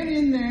ran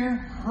in there,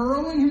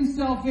 hurling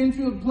himself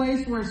into a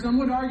place where some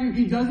would argue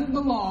he doesn't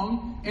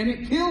belong, and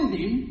it killed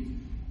him.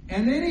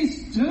 And then he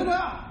stood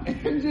up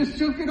and just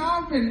shook it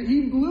off, and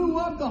he blew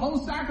up the whole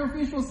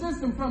sacrificial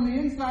system from the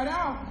inside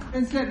out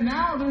and said,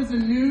 now there's a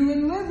new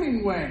and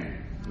living way.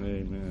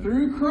 Amen.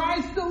 Through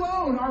Christ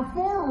alone, our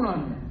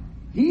forerunner.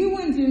 He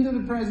went into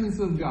the presence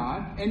of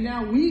God, and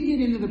now we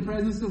get into the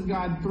presence of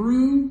God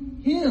through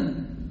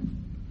him.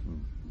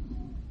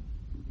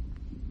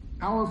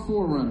 Our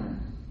forerunner.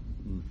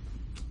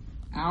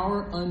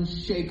 Our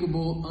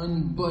unshakable,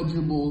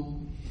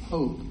 unbudgeable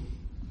hope.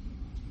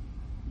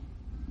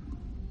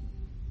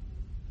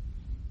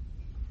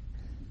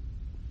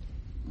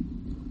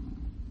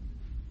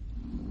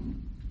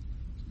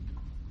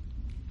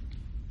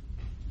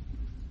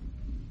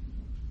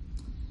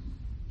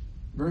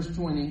 Verse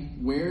 20,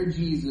 where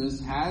Jesus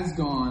has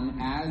gone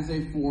as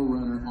a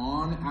forerunner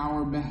on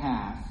our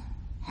behalf,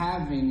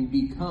 having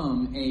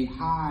become a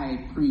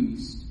high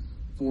priest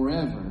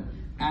forever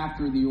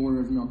after the order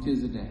of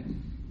Melchizedek.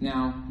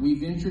 Now,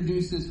 we've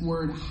introduced this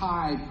word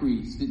high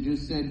priest. It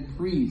just said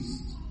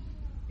priest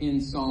in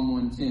Psalm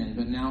 110.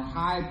 But now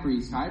high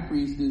priest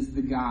is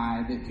the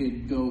guy that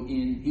could go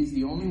in. He's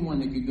the only one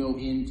that could go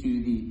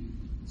into the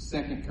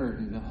second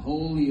curtain, the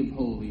Holy of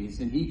Holies.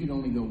 And he could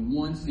only go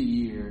once a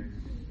year.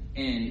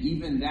 And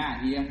even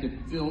that, he had to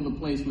fill the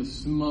place with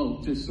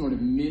smoke to sort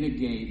of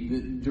mitigate the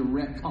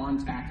direct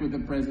contact with the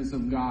presence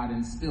of God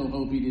and still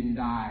hope he didn't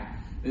die.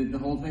 The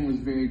whole thing was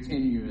very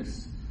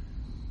tenuous.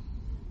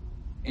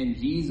 And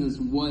Jesus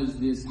was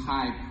this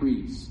high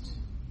priest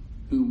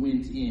who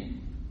went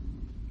in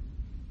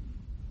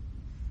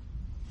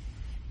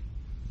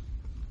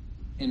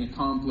and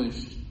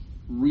accomplished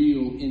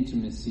real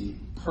intimacy,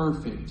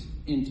 perfect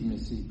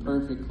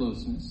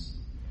closeness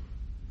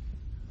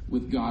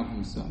with God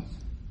himself.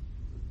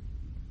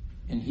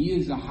 And he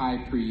is a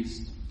high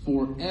priest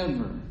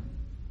forever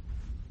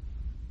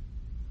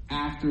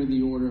after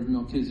the order of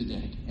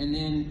Melchizedek. And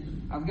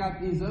then I've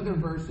got these other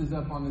verses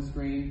up on the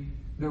screen.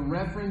 The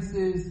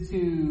references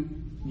to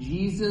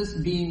Jesus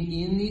being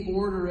in the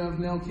order of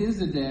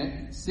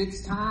Melchizedek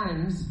 6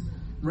 times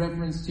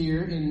referenced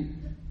here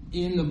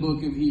in the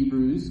book of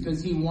Hebrews,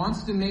 because he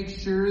wants to make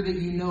sure that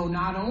you know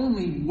not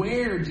only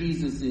where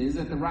Jesus is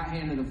at the right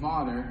hand of the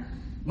Father,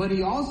 but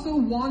he also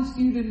wants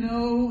you to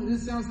know,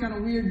 this sounds kind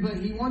of weird, but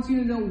he wants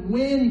you to know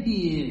when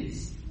he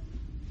is.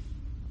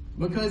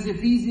 Because if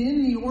he's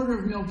in the order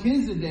of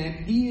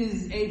Melchizedek, he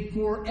is a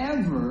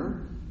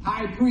forever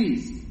high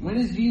priest. When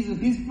is Jesus?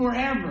 He's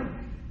forever.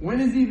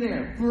 When is he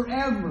there?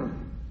 Forever.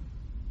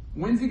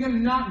 When's he going to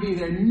not be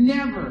there?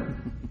 Never.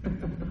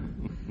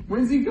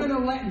 When's he going to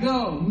let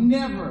go?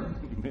 Never.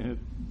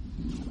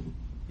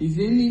 He's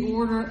in the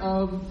order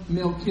of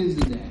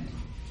Melchizedek,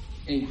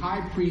 a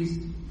high priest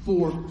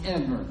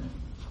forever.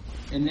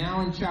 And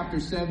now in chapter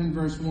 7,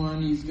 verse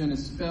 1, he's going to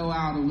spell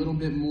out a little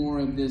bit more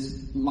of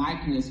this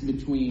likeness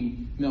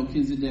between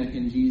Melchizedek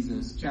and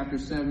Jesus. Chapter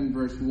 7,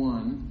 verse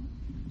 1.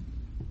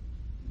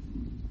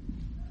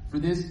 For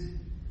this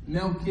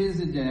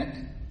Melchizedek,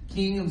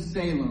 king of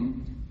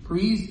Salem,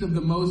 priest of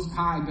the Most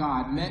High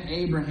God, met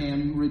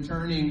Abraham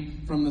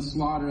returning from the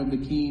slaughter of the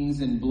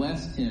kings and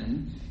blessed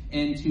him.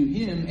 And to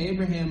him,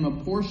 Abraham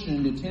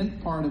apportioned a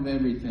 10th part of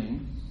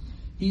everything.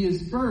 He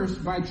is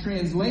first, by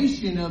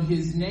translation of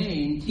his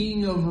name,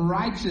 King of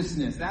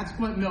Righteousness. That's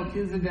what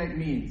Melchizedek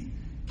means.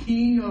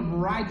 King of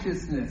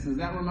Righteousness. Does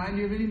that remind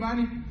you of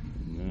anybody?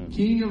 No.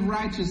 King of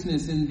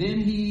Righteousness. And then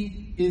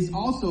he is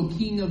also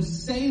King of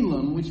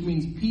Salem, which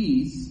means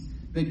peace.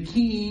 The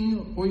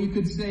King, or you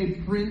could say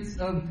Prince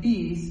of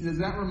Peace. Does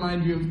that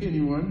remind you of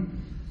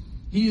anyone?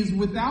 He is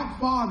without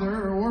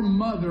father or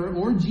mother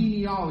or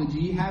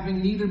genealogy,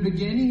 having neither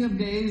beginning of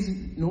days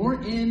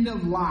nor end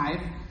of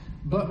life,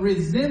 but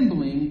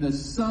resembling the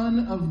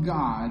Son of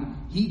God,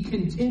 he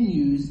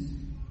continues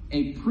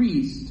a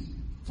priest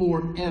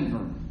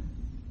forever.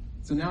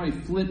 So now he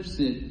flips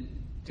it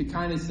to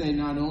kind of say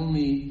not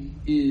only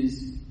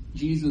is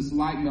Jesus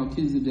like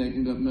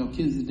Melchizedek, but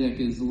Melchizedek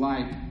is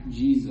like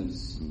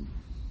Jesus.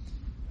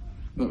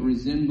 But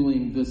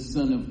resembling the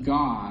Son of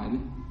God.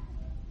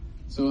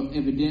 So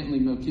evidently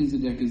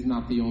Melchizedek is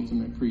not the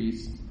ultimate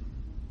priest.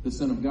 The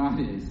Son of God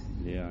is.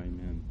 Yeah,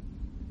 amen.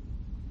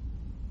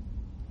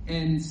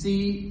 And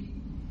see,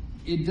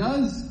 it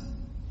does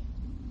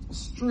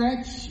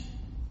stretch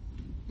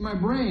my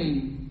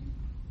brain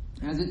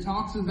as it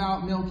talks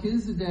about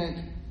Melchizedek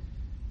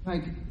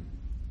like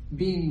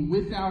being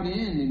without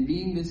end and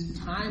being this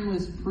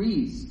timeless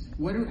priest.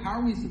 How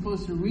are we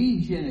supposed to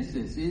read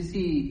Genesis? Is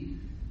he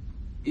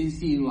a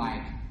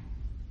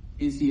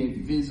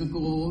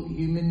physical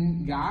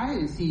human guy?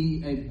 Is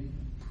he a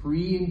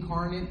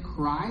pre-incarnate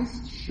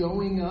Christ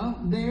showing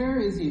up there?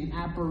 Is he an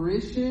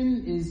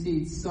apparition? Is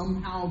he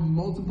somehow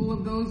multiple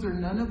of those or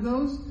none of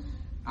those?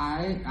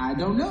 I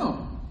don't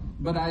know.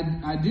 But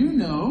I do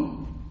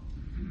know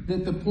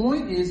that the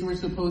point is we're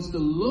supposed to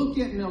look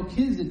at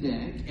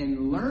Melchizedek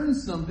and learn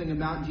something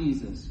about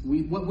Jesus.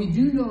 What we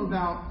do know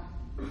about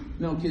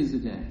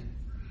Melchizedek,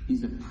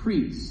 he's a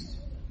priest,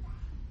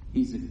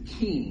 he's a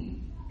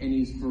king, and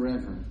he's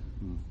forever.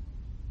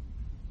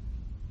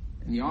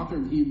 And the author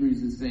of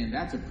Hebrews is saying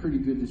that's a pretty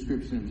good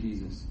description of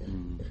Jesus.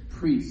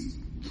 Priest,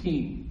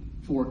 king,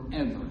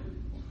 forever.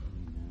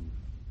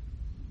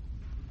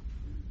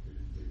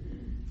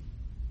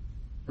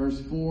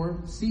 Verse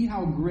 4, see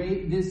how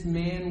great this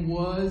man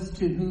was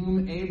to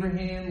whom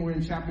Abraham, we're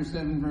in chapter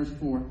 7, verse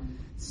 4.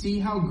 See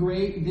how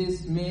great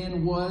this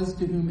man was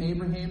to whom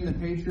Abraham, the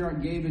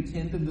patriarch, gave a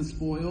tenth of the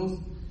spoils.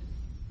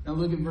 Now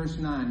look at verse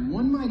 9.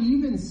 One might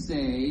even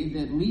say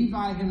that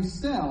Levi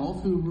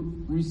himself,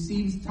 who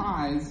receives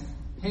tithes,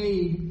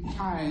 paid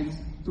tithes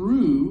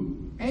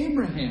through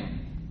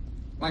Abraham.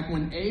 Like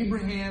when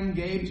Abraham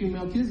gave to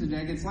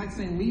Melchizedek, it's like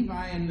saying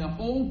Levi and the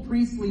whole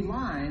priestly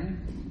line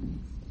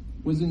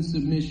was in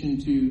submission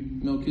to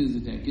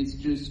Melchizedek. It's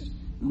just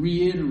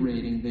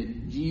reiterating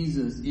that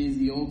Jesus is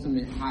the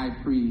ultimate high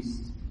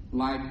priest,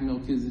 like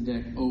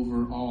Melchizedek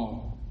over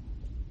all.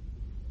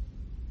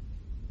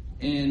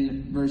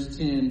 And verse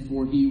 10,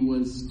 for he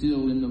was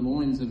still in the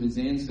loins of his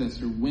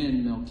ancestor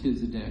when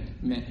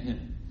Melchizedek met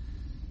him.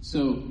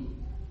 So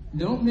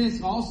don't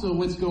miss also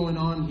what's going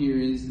on here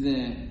is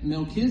that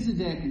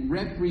Melchizedek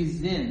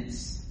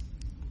represents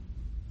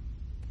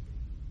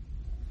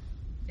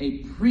a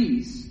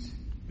priest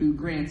who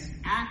grants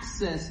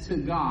access to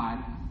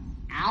God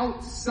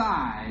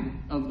outside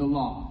of the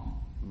law.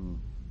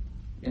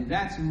 And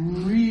that's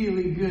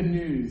really good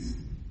news.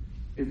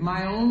 If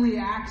my only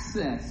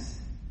access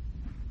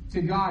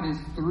to God is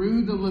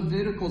through the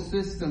Levitical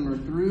system or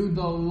through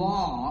the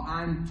law,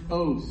 I'm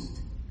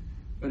toast.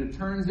 But it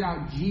turns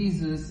out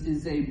Jesus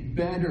is a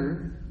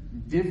better,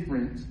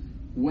 different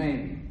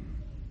way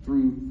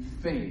through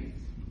faith.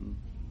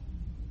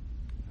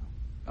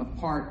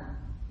 Apart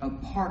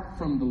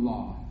from the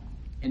law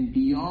and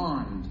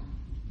beyond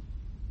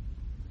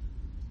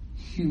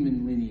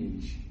human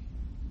lineage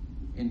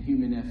and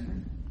human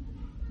effort.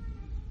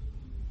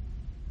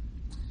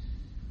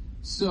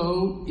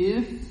 So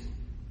if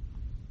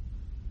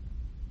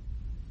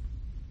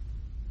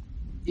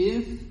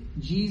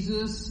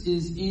Jesus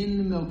is in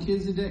the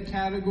Melchizedek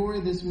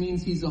category, this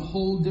means he's a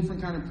whole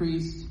different kind of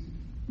priest,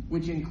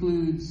 which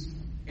includes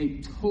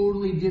a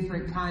totally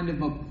different kind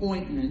of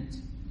appointment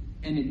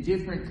and a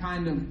different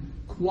kind of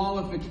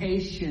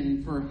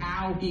qualification for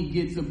how he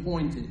gets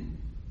appointed.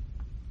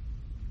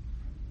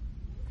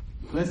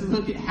 Let's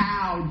look at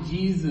how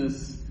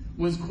Jesus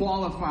was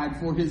qualified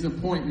for his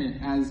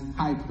appointment as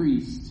high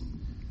priest.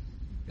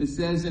 It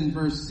says in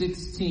verse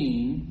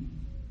 16,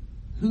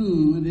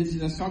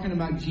 that's talking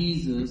about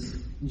Jesus.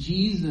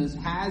 Jesus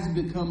has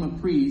become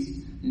a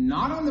priest,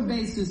 not on the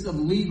basis of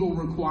legal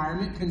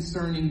requirement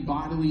concerning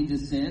bodily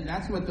descent.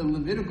 That's what the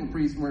Levitical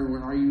priests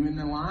were. Are you in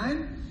the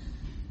line?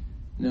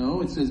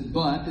 No, it says,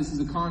 but, this is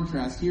a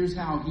contrast. Here's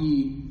how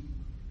he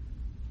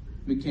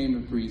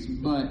became a priest.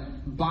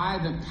 But by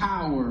the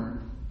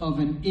power of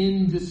an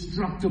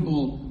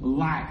indestructible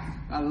life.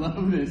 I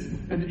love this.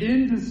 An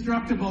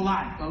indestructible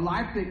life. A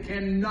life that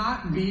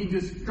cannot be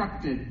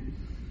destructed.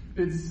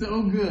 It's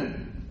so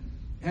good.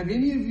 Have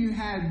any of you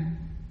had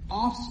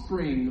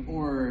offspring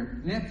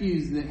or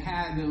nephews that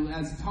had,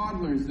 as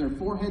toddlers, their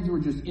foreheads were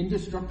just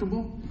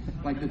indestructible?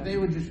 Like that they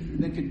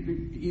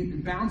could be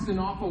bouncing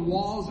off of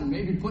walls or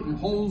maybe putting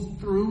holes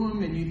through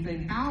them, and you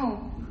think,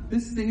 how?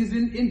 This thing is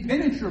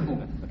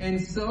impenetrable.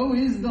 And so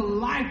is the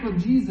life of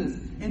Jesus.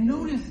 And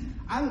notice,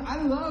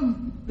 I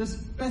love the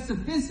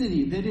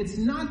specificity that it's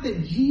not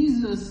that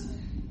Jesus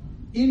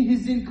in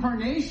his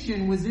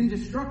incarnation was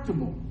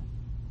indestructible.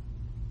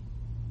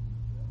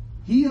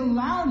 He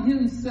allowed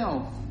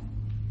himself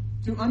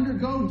to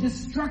undergo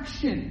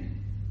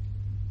destruction.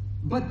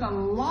 But the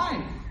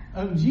life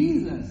of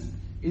Jesus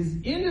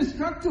is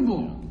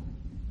indestructible.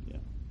 Yeah.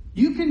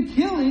 You can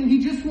kill him,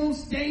 he just won't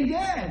stay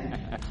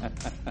dead.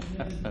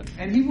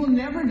 And he will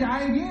never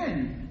die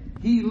again.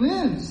 He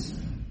lives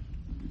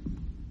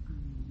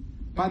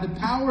by the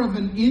power of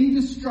an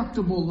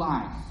indestructible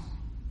life.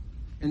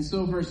 And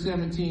so verse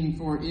 17,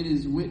 for it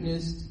is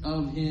witnessed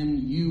of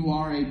him, you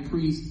are a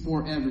priest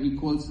forever. He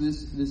quotes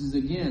this. This is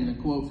again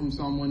a quote from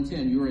Psalm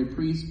 110. You are a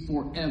priest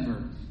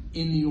forever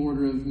in the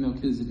order of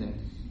Melchizedek.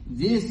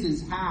 This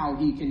is how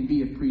he can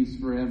be a priest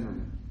forever.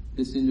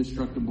 This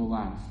indestructible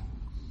life.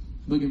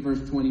 Look at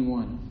verse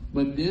 21.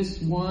 But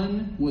this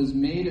one was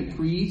made a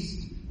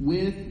priest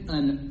with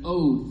an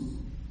oath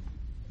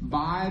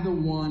by the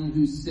one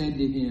who said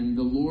to him,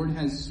 the Lord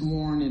has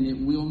sworn and he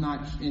will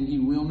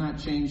not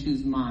change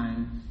his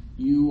mind.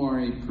 You are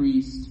a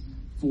priest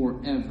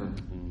forever.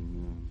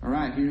 All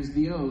right, here's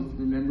the oath.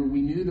 Remember, we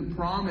knew the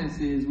promise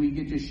is we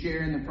get to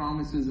share in the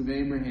promises of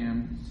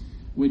Abraham,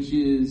 which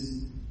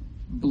is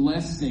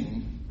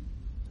blessing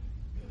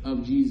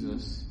of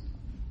Jesus.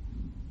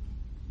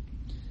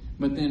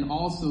 But then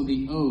also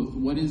the oath.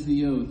 What is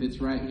the oath? It's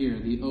right here.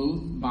 The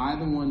oath by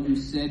the one who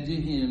said to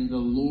him, the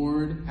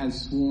Lord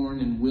has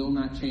sworn and will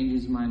not change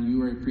his mind.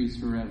 You are a priest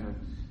forever.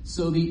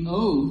 So the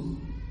oath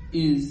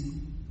is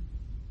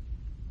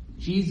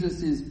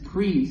Jesus is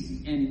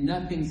priest, and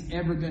nothing's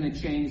ever going to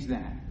change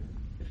that.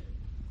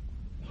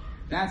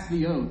 That's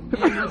the oath.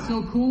 And what's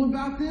so cool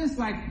about this,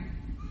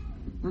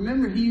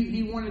 remember,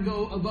 he wanted to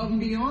go above and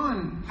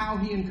beyond how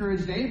he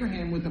encouraged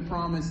Abraham with a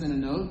promise and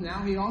an oath.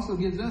 Now he also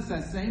gives us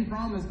that same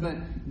promise, but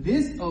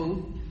this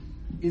oath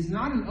is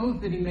not an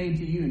oath that he made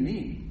to you and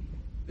me.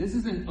 This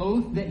is an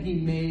oath that he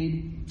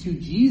made to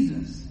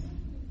Jesus.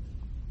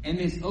 And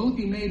this oath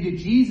he made to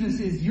Jesus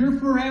is your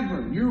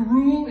forever. Your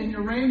rule and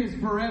your reign is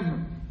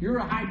forever. You're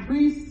a high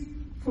priest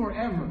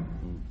forever.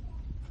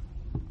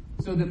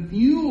 So the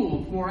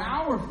fuel for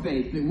our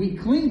faith that we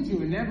cling to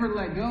and never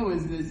let go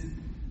is this: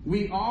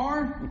 we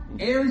are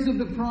heirs of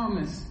the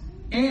promise,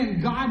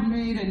 and God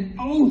made an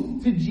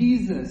oath to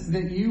Jesus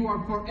that you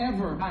are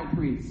forever high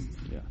priest.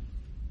 Yeah.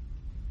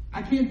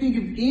 I can't think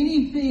of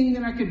anything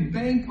that I could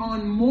bank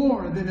on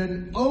more than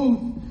an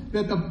oath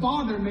that the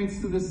Father makes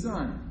to the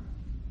Son.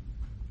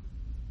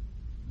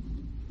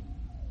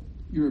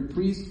 You're a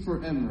priest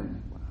forever.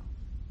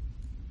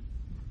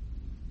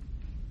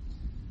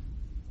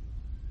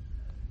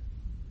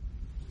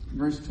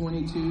 Verse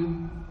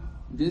 22,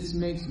 this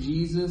makes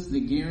Jesus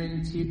the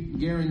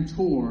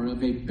guarantor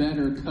of a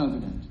better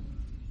covenant.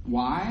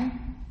 Why?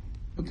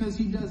 Because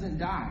he doesn't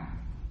die.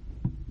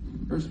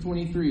 Verse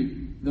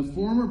 23, the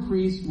former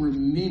priests were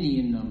many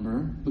in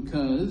number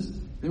because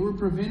they were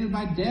prevented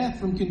by death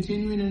from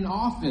continuing in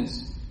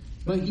office.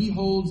 But he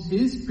holds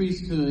his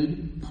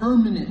priesthood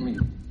permanently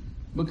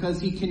because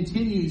he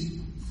continues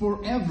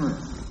forever.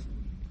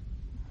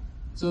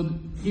 So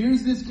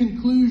here's this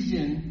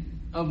conclusion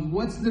of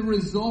what's the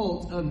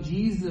result of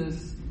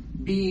Jesus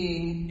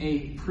being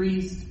a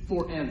priest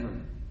forever.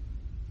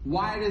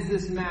 Why does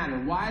this matter?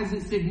 Why is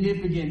it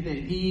significant that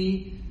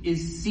he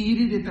is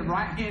seated at the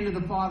right hand of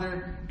the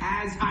Father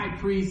as high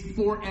priest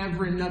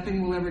forever, and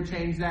nothing will ever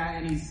change that,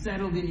 and he's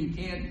settled and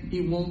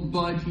he won't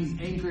budge, he's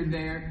anchored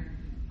there?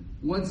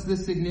 What's the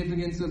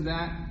significance of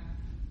that?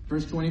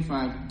 Verse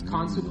 25,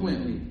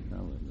 consequently,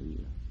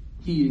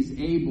 he is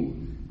able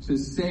to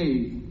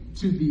save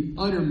to the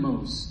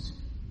uttermost.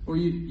 Or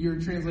your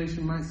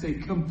translation might say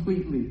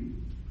completely.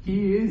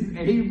 He is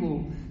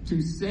able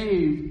to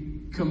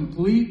save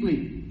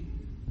completely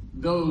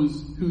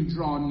those who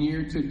draw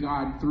near to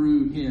God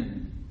through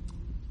him.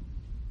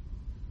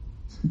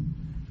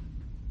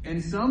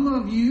 And some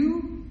of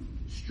you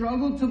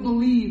struggle to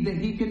believe that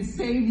he can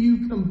save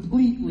you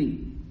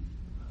completely.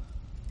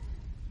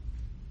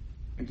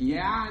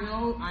 I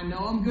know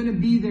I'm going to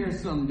be there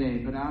someday,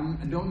 but I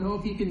don't know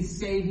if he can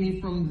save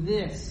me from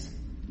this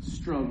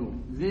struggle,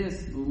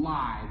 this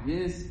lie,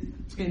 this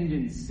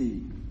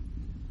tendency.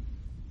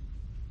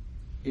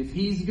 If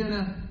he's going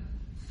to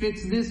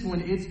fix this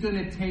one, it's going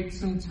to take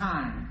some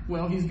time.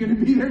 Well, he's going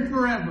to be there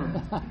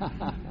forever.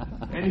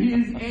 And he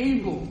is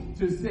able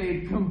to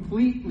save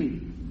completely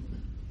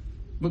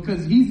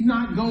because he's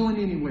not going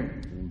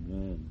anywhere.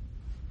 Amen.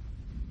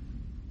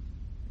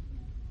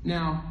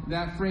 Now,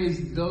 that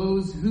phrase,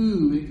 those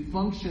who, it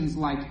functions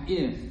like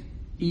if.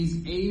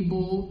 He's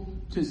able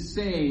to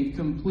save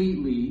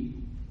completely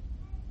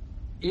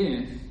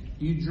if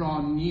you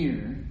draw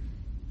near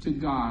to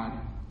God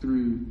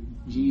through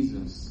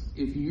Jesus.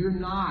 If you're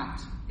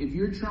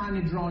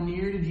trying to draw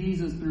near to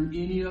Jesus through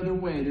any other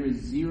way, there is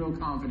zero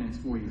confidence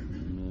for you.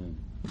 Amen.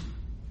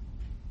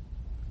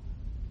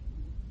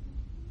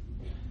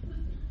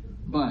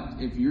 But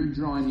if you're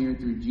drawing near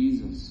through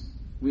Jesus,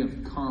 we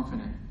have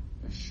confident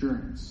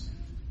assurance,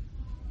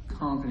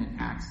 confident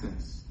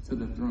access to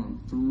the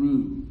throne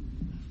through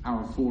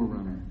our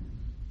forerunner,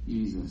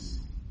 Jesus.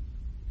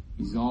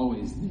 He's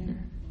always there.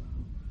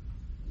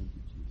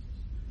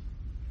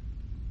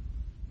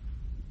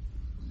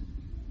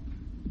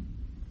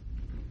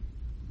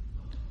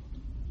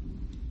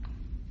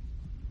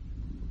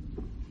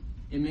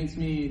 It makes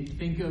me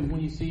think of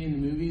when you see in the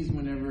movies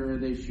whenever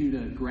they shoot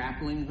a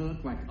grappling hook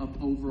like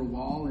up over a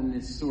wall, and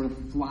this sort of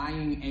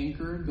flying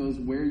anchor goes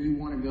where you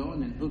want to go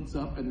and then hooks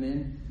up, and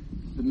then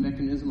the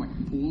mechanism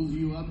pulls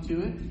you up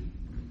to it.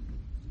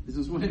 This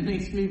is what it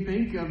makes me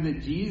think of,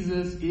 that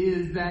Jesus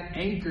is that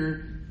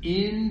anchor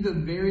in the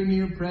very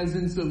near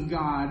presence of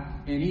God,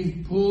 and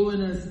he's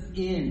pulling us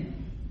in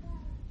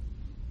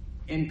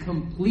and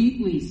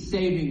completely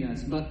saving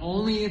us, but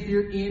only if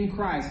you're in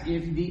Christ.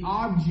 If the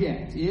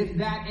object, if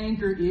that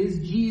anchor is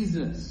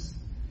Jesus,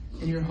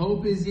 and your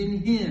hope is in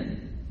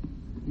him,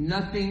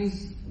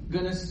 nothing's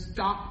gonna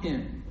stop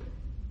him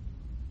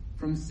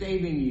from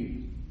saving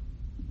you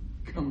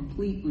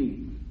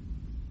completely.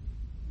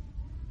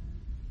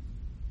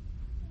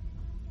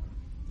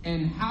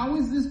 And how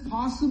is this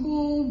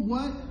possible?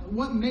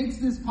 What makes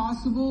this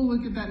possible?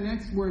 Look at that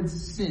next word,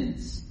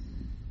 since.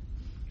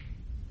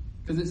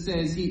 Because it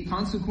says,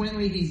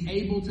 consequently, he's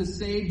able to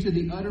save to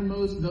the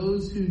uttermost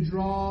those who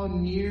draw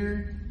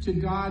near to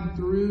God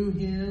through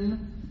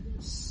him.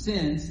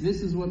 Since,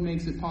 this is what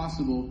makes it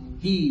possible,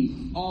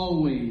 he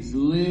always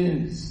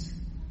lives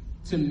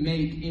to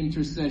make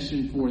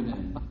intercession for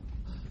them.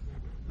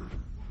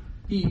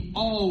 He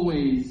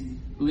always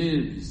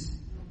lives.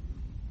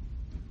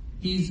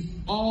 He's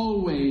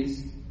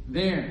always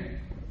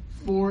there.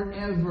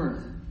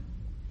 Forever.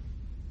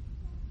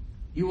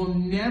 You will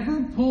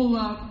never pull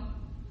up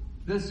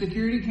the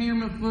security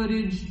camera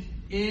footage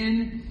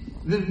in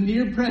the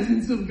near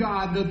presence of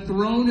God, the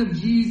throne of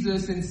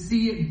Jesus, and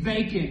see it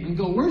vacant and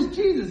go, where's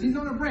Jesus? He's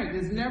on a break.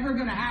 It's never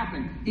going to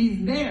happen.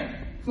 He's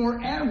there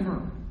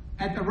forever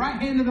at the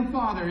right hand of the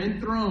Father,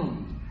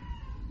 enthroned.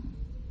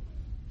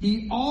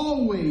 He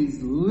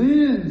always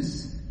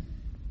lives.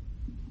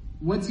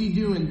 What's he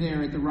doing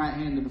there at the right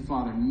hand of the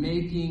Father?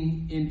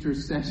 Making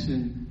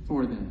intercession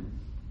for them.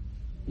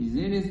 He's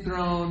in his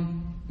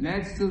throne,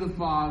 next to the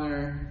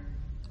Father,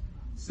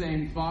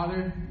 saying,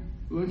 Father,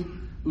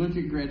 look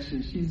at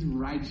Gretchen. She's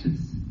righteous.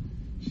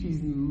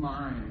 She's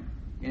mine.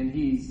 And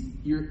he's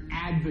your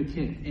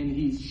advocate. And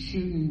he's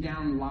shooting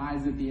down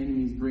lies that the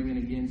enemy's bringing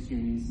against you.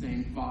 And he's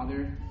saying,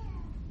 Father,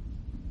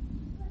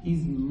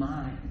 he's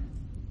mine.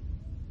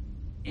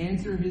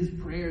 Answer his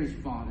prayers,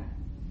 Father.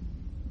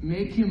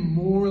 Make him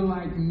more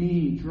like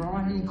me.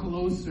 Draw him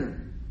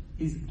closer.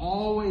 He's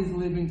always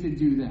living to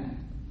do that.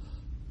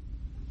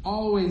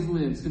 Always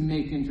lives to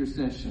make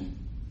intercession.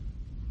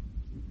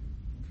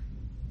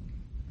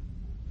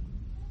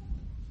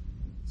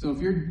 So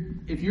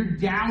if you're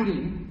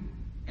doubting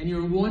and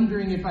you're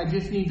wondering if I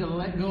just need to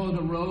let go of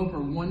the rope or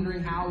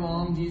wondering how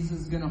long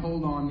Jesus is going to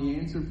hold on, the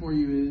answer for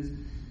you is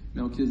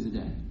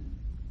Melchizedek.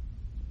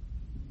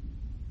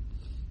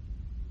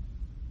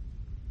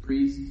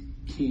 Priest,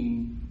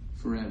 king,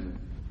 forever.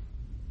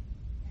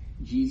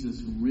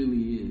 Jesus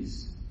really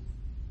is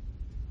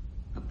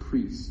a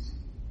priest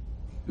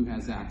who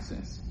has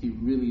access. He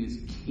really is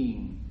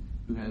king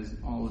who has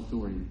all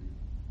authority.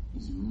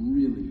 He's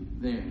really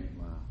there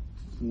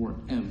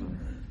forever.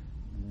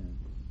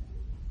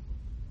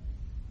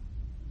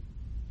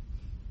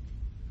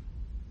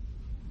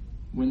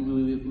 When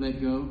will he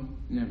let go?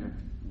 Never.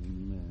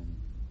 Amen.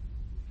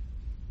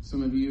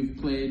 Some of you have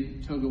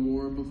played tug of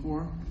war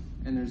before,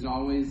 and there's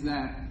always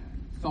that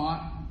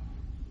thought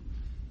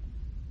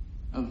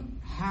of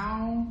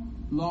how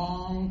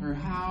long or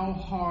how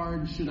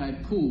hard should I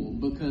pull?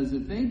 Because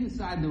if they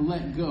decide to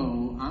let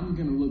go, I'm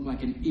going to look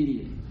like an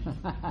idiot.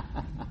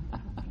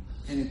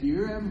 And if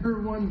you're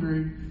ever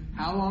wondering,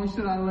 how long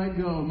should I let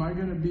go? Am I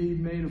going to be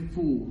made a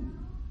fool?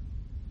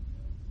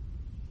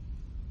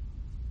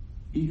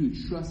 He who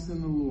trusts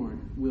in the Lord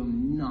will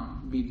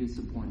not be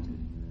disappointed.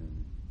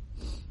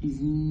 He's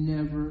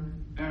never,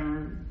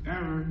 ever,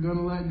 ever going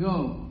to let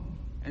go.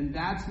 And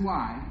that's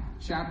why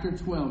chapter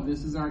 12,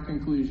 this is our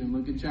conclusion.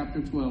 Look at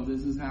chapter 12.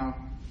 This is how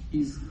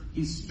he's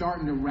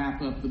starting to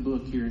wrap up the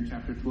book here in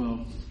chapter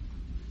 12.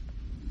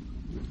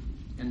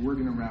 And we're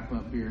going to wrap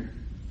up here.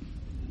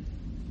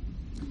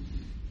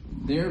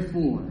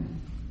 Therefore,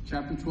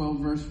 chapter 12,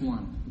 verse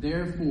 1.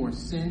 Therefore,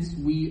 since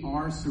we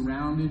are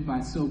surrounded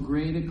by so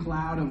great a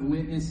cloud of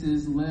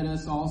witnesses, let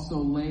us also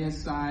lay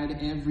aside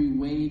every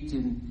weight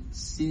and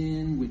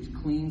sin which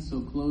clings so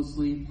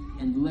closely,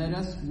 and let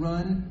us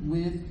run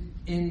with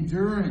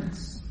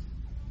endurance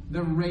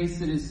the race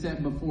that is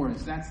set before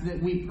us. That's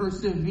that we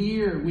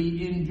persevere,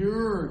 we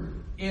endure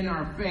in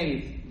our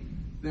faith,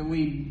 that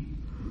we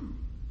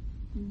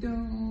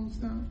don't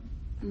stop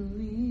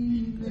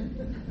believing.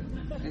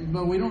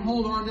 But we don't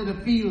hold on to the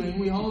feeling,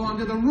 we hold on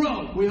to the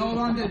rope, we hold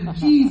on to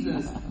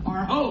Jesus,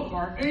 our hope,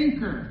 our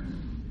anchor.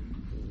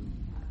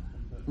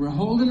 We're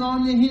holding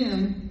on to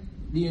him,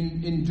 the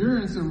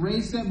endurance, the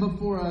race set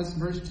before us,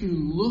 verse 2,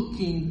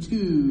 looking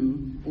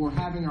to, or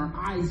having our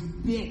eyes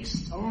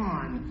fixed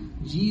on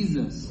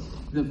Jesus,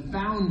 the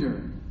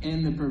founder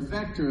and the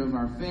perfecter of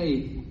our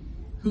faith,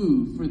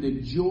 who, for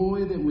the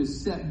joy that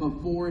was set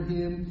before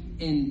him,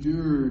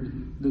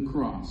 endured the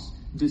cross,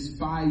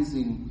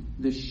 despising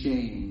the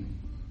shame,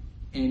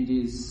 and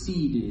is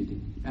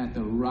seated at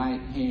the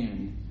right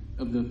hand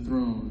of the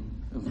throne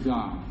of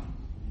God.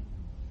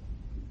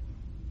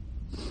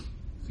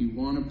 If we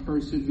want to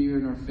persevere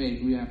in our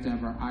faith, we have to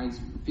have our eyes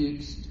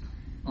fixed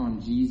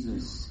on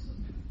Jesus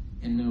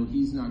and know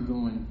he's not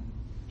going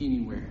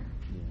anywhere.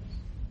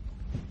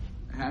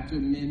 I have to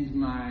amend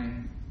my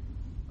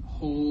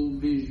whole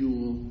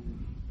visual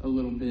a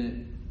little bit.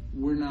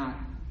 We're not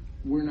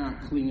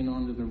clinging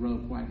onto the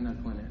rope, white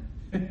knuckling it.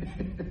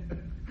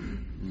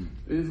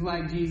 It's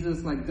like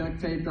Jesus duct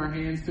taped our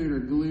hands to it,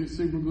 or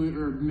super glued,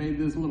 or made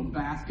this little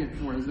basket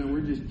for us, and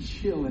we're just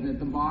chilling at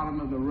the bottom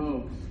of the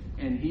rope.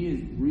 And he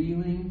is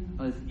reeling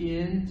us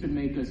in to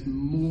make us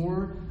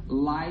more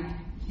like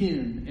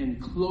him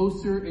and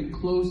closer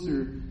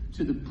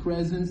to the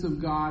presence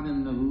of God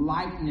and the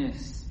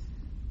likeness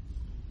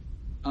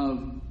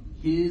of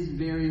his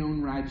very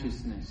own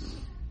righteousness.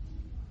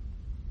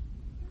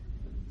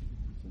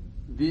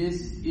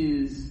 This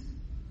is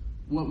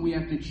what we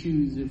have to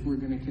choose if we're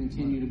going to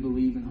continue to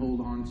believe and hold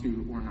on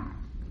to or not.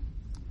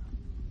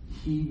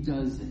 He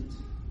does it.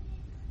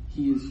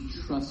 He is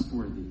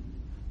trustworthy.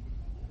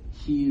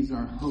 He is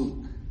our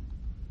hope.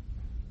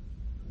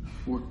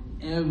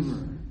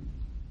 Forever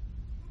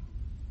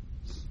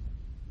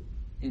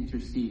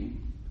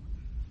interceding.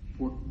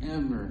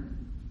 Forever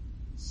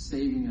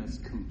saving us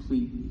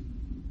completely.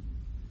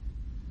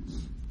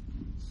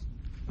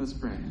 Let's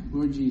pray.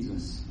 Lord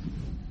Jesus,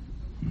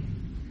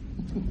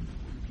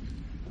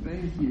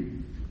 thank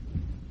you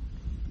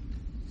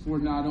for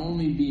not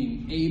only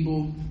being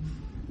able,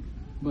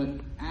 but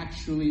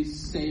actually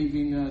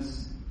saving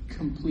us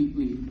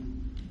completely.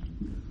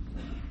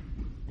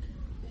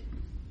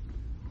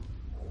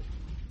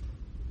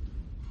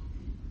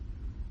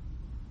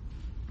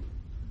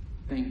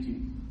 Thank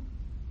you.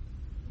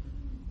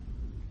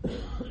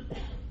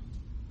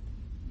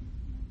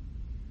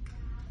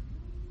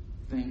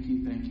 Thank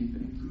you, thank you,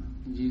 thank you.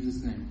 In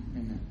Jesus' name,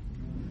 amen.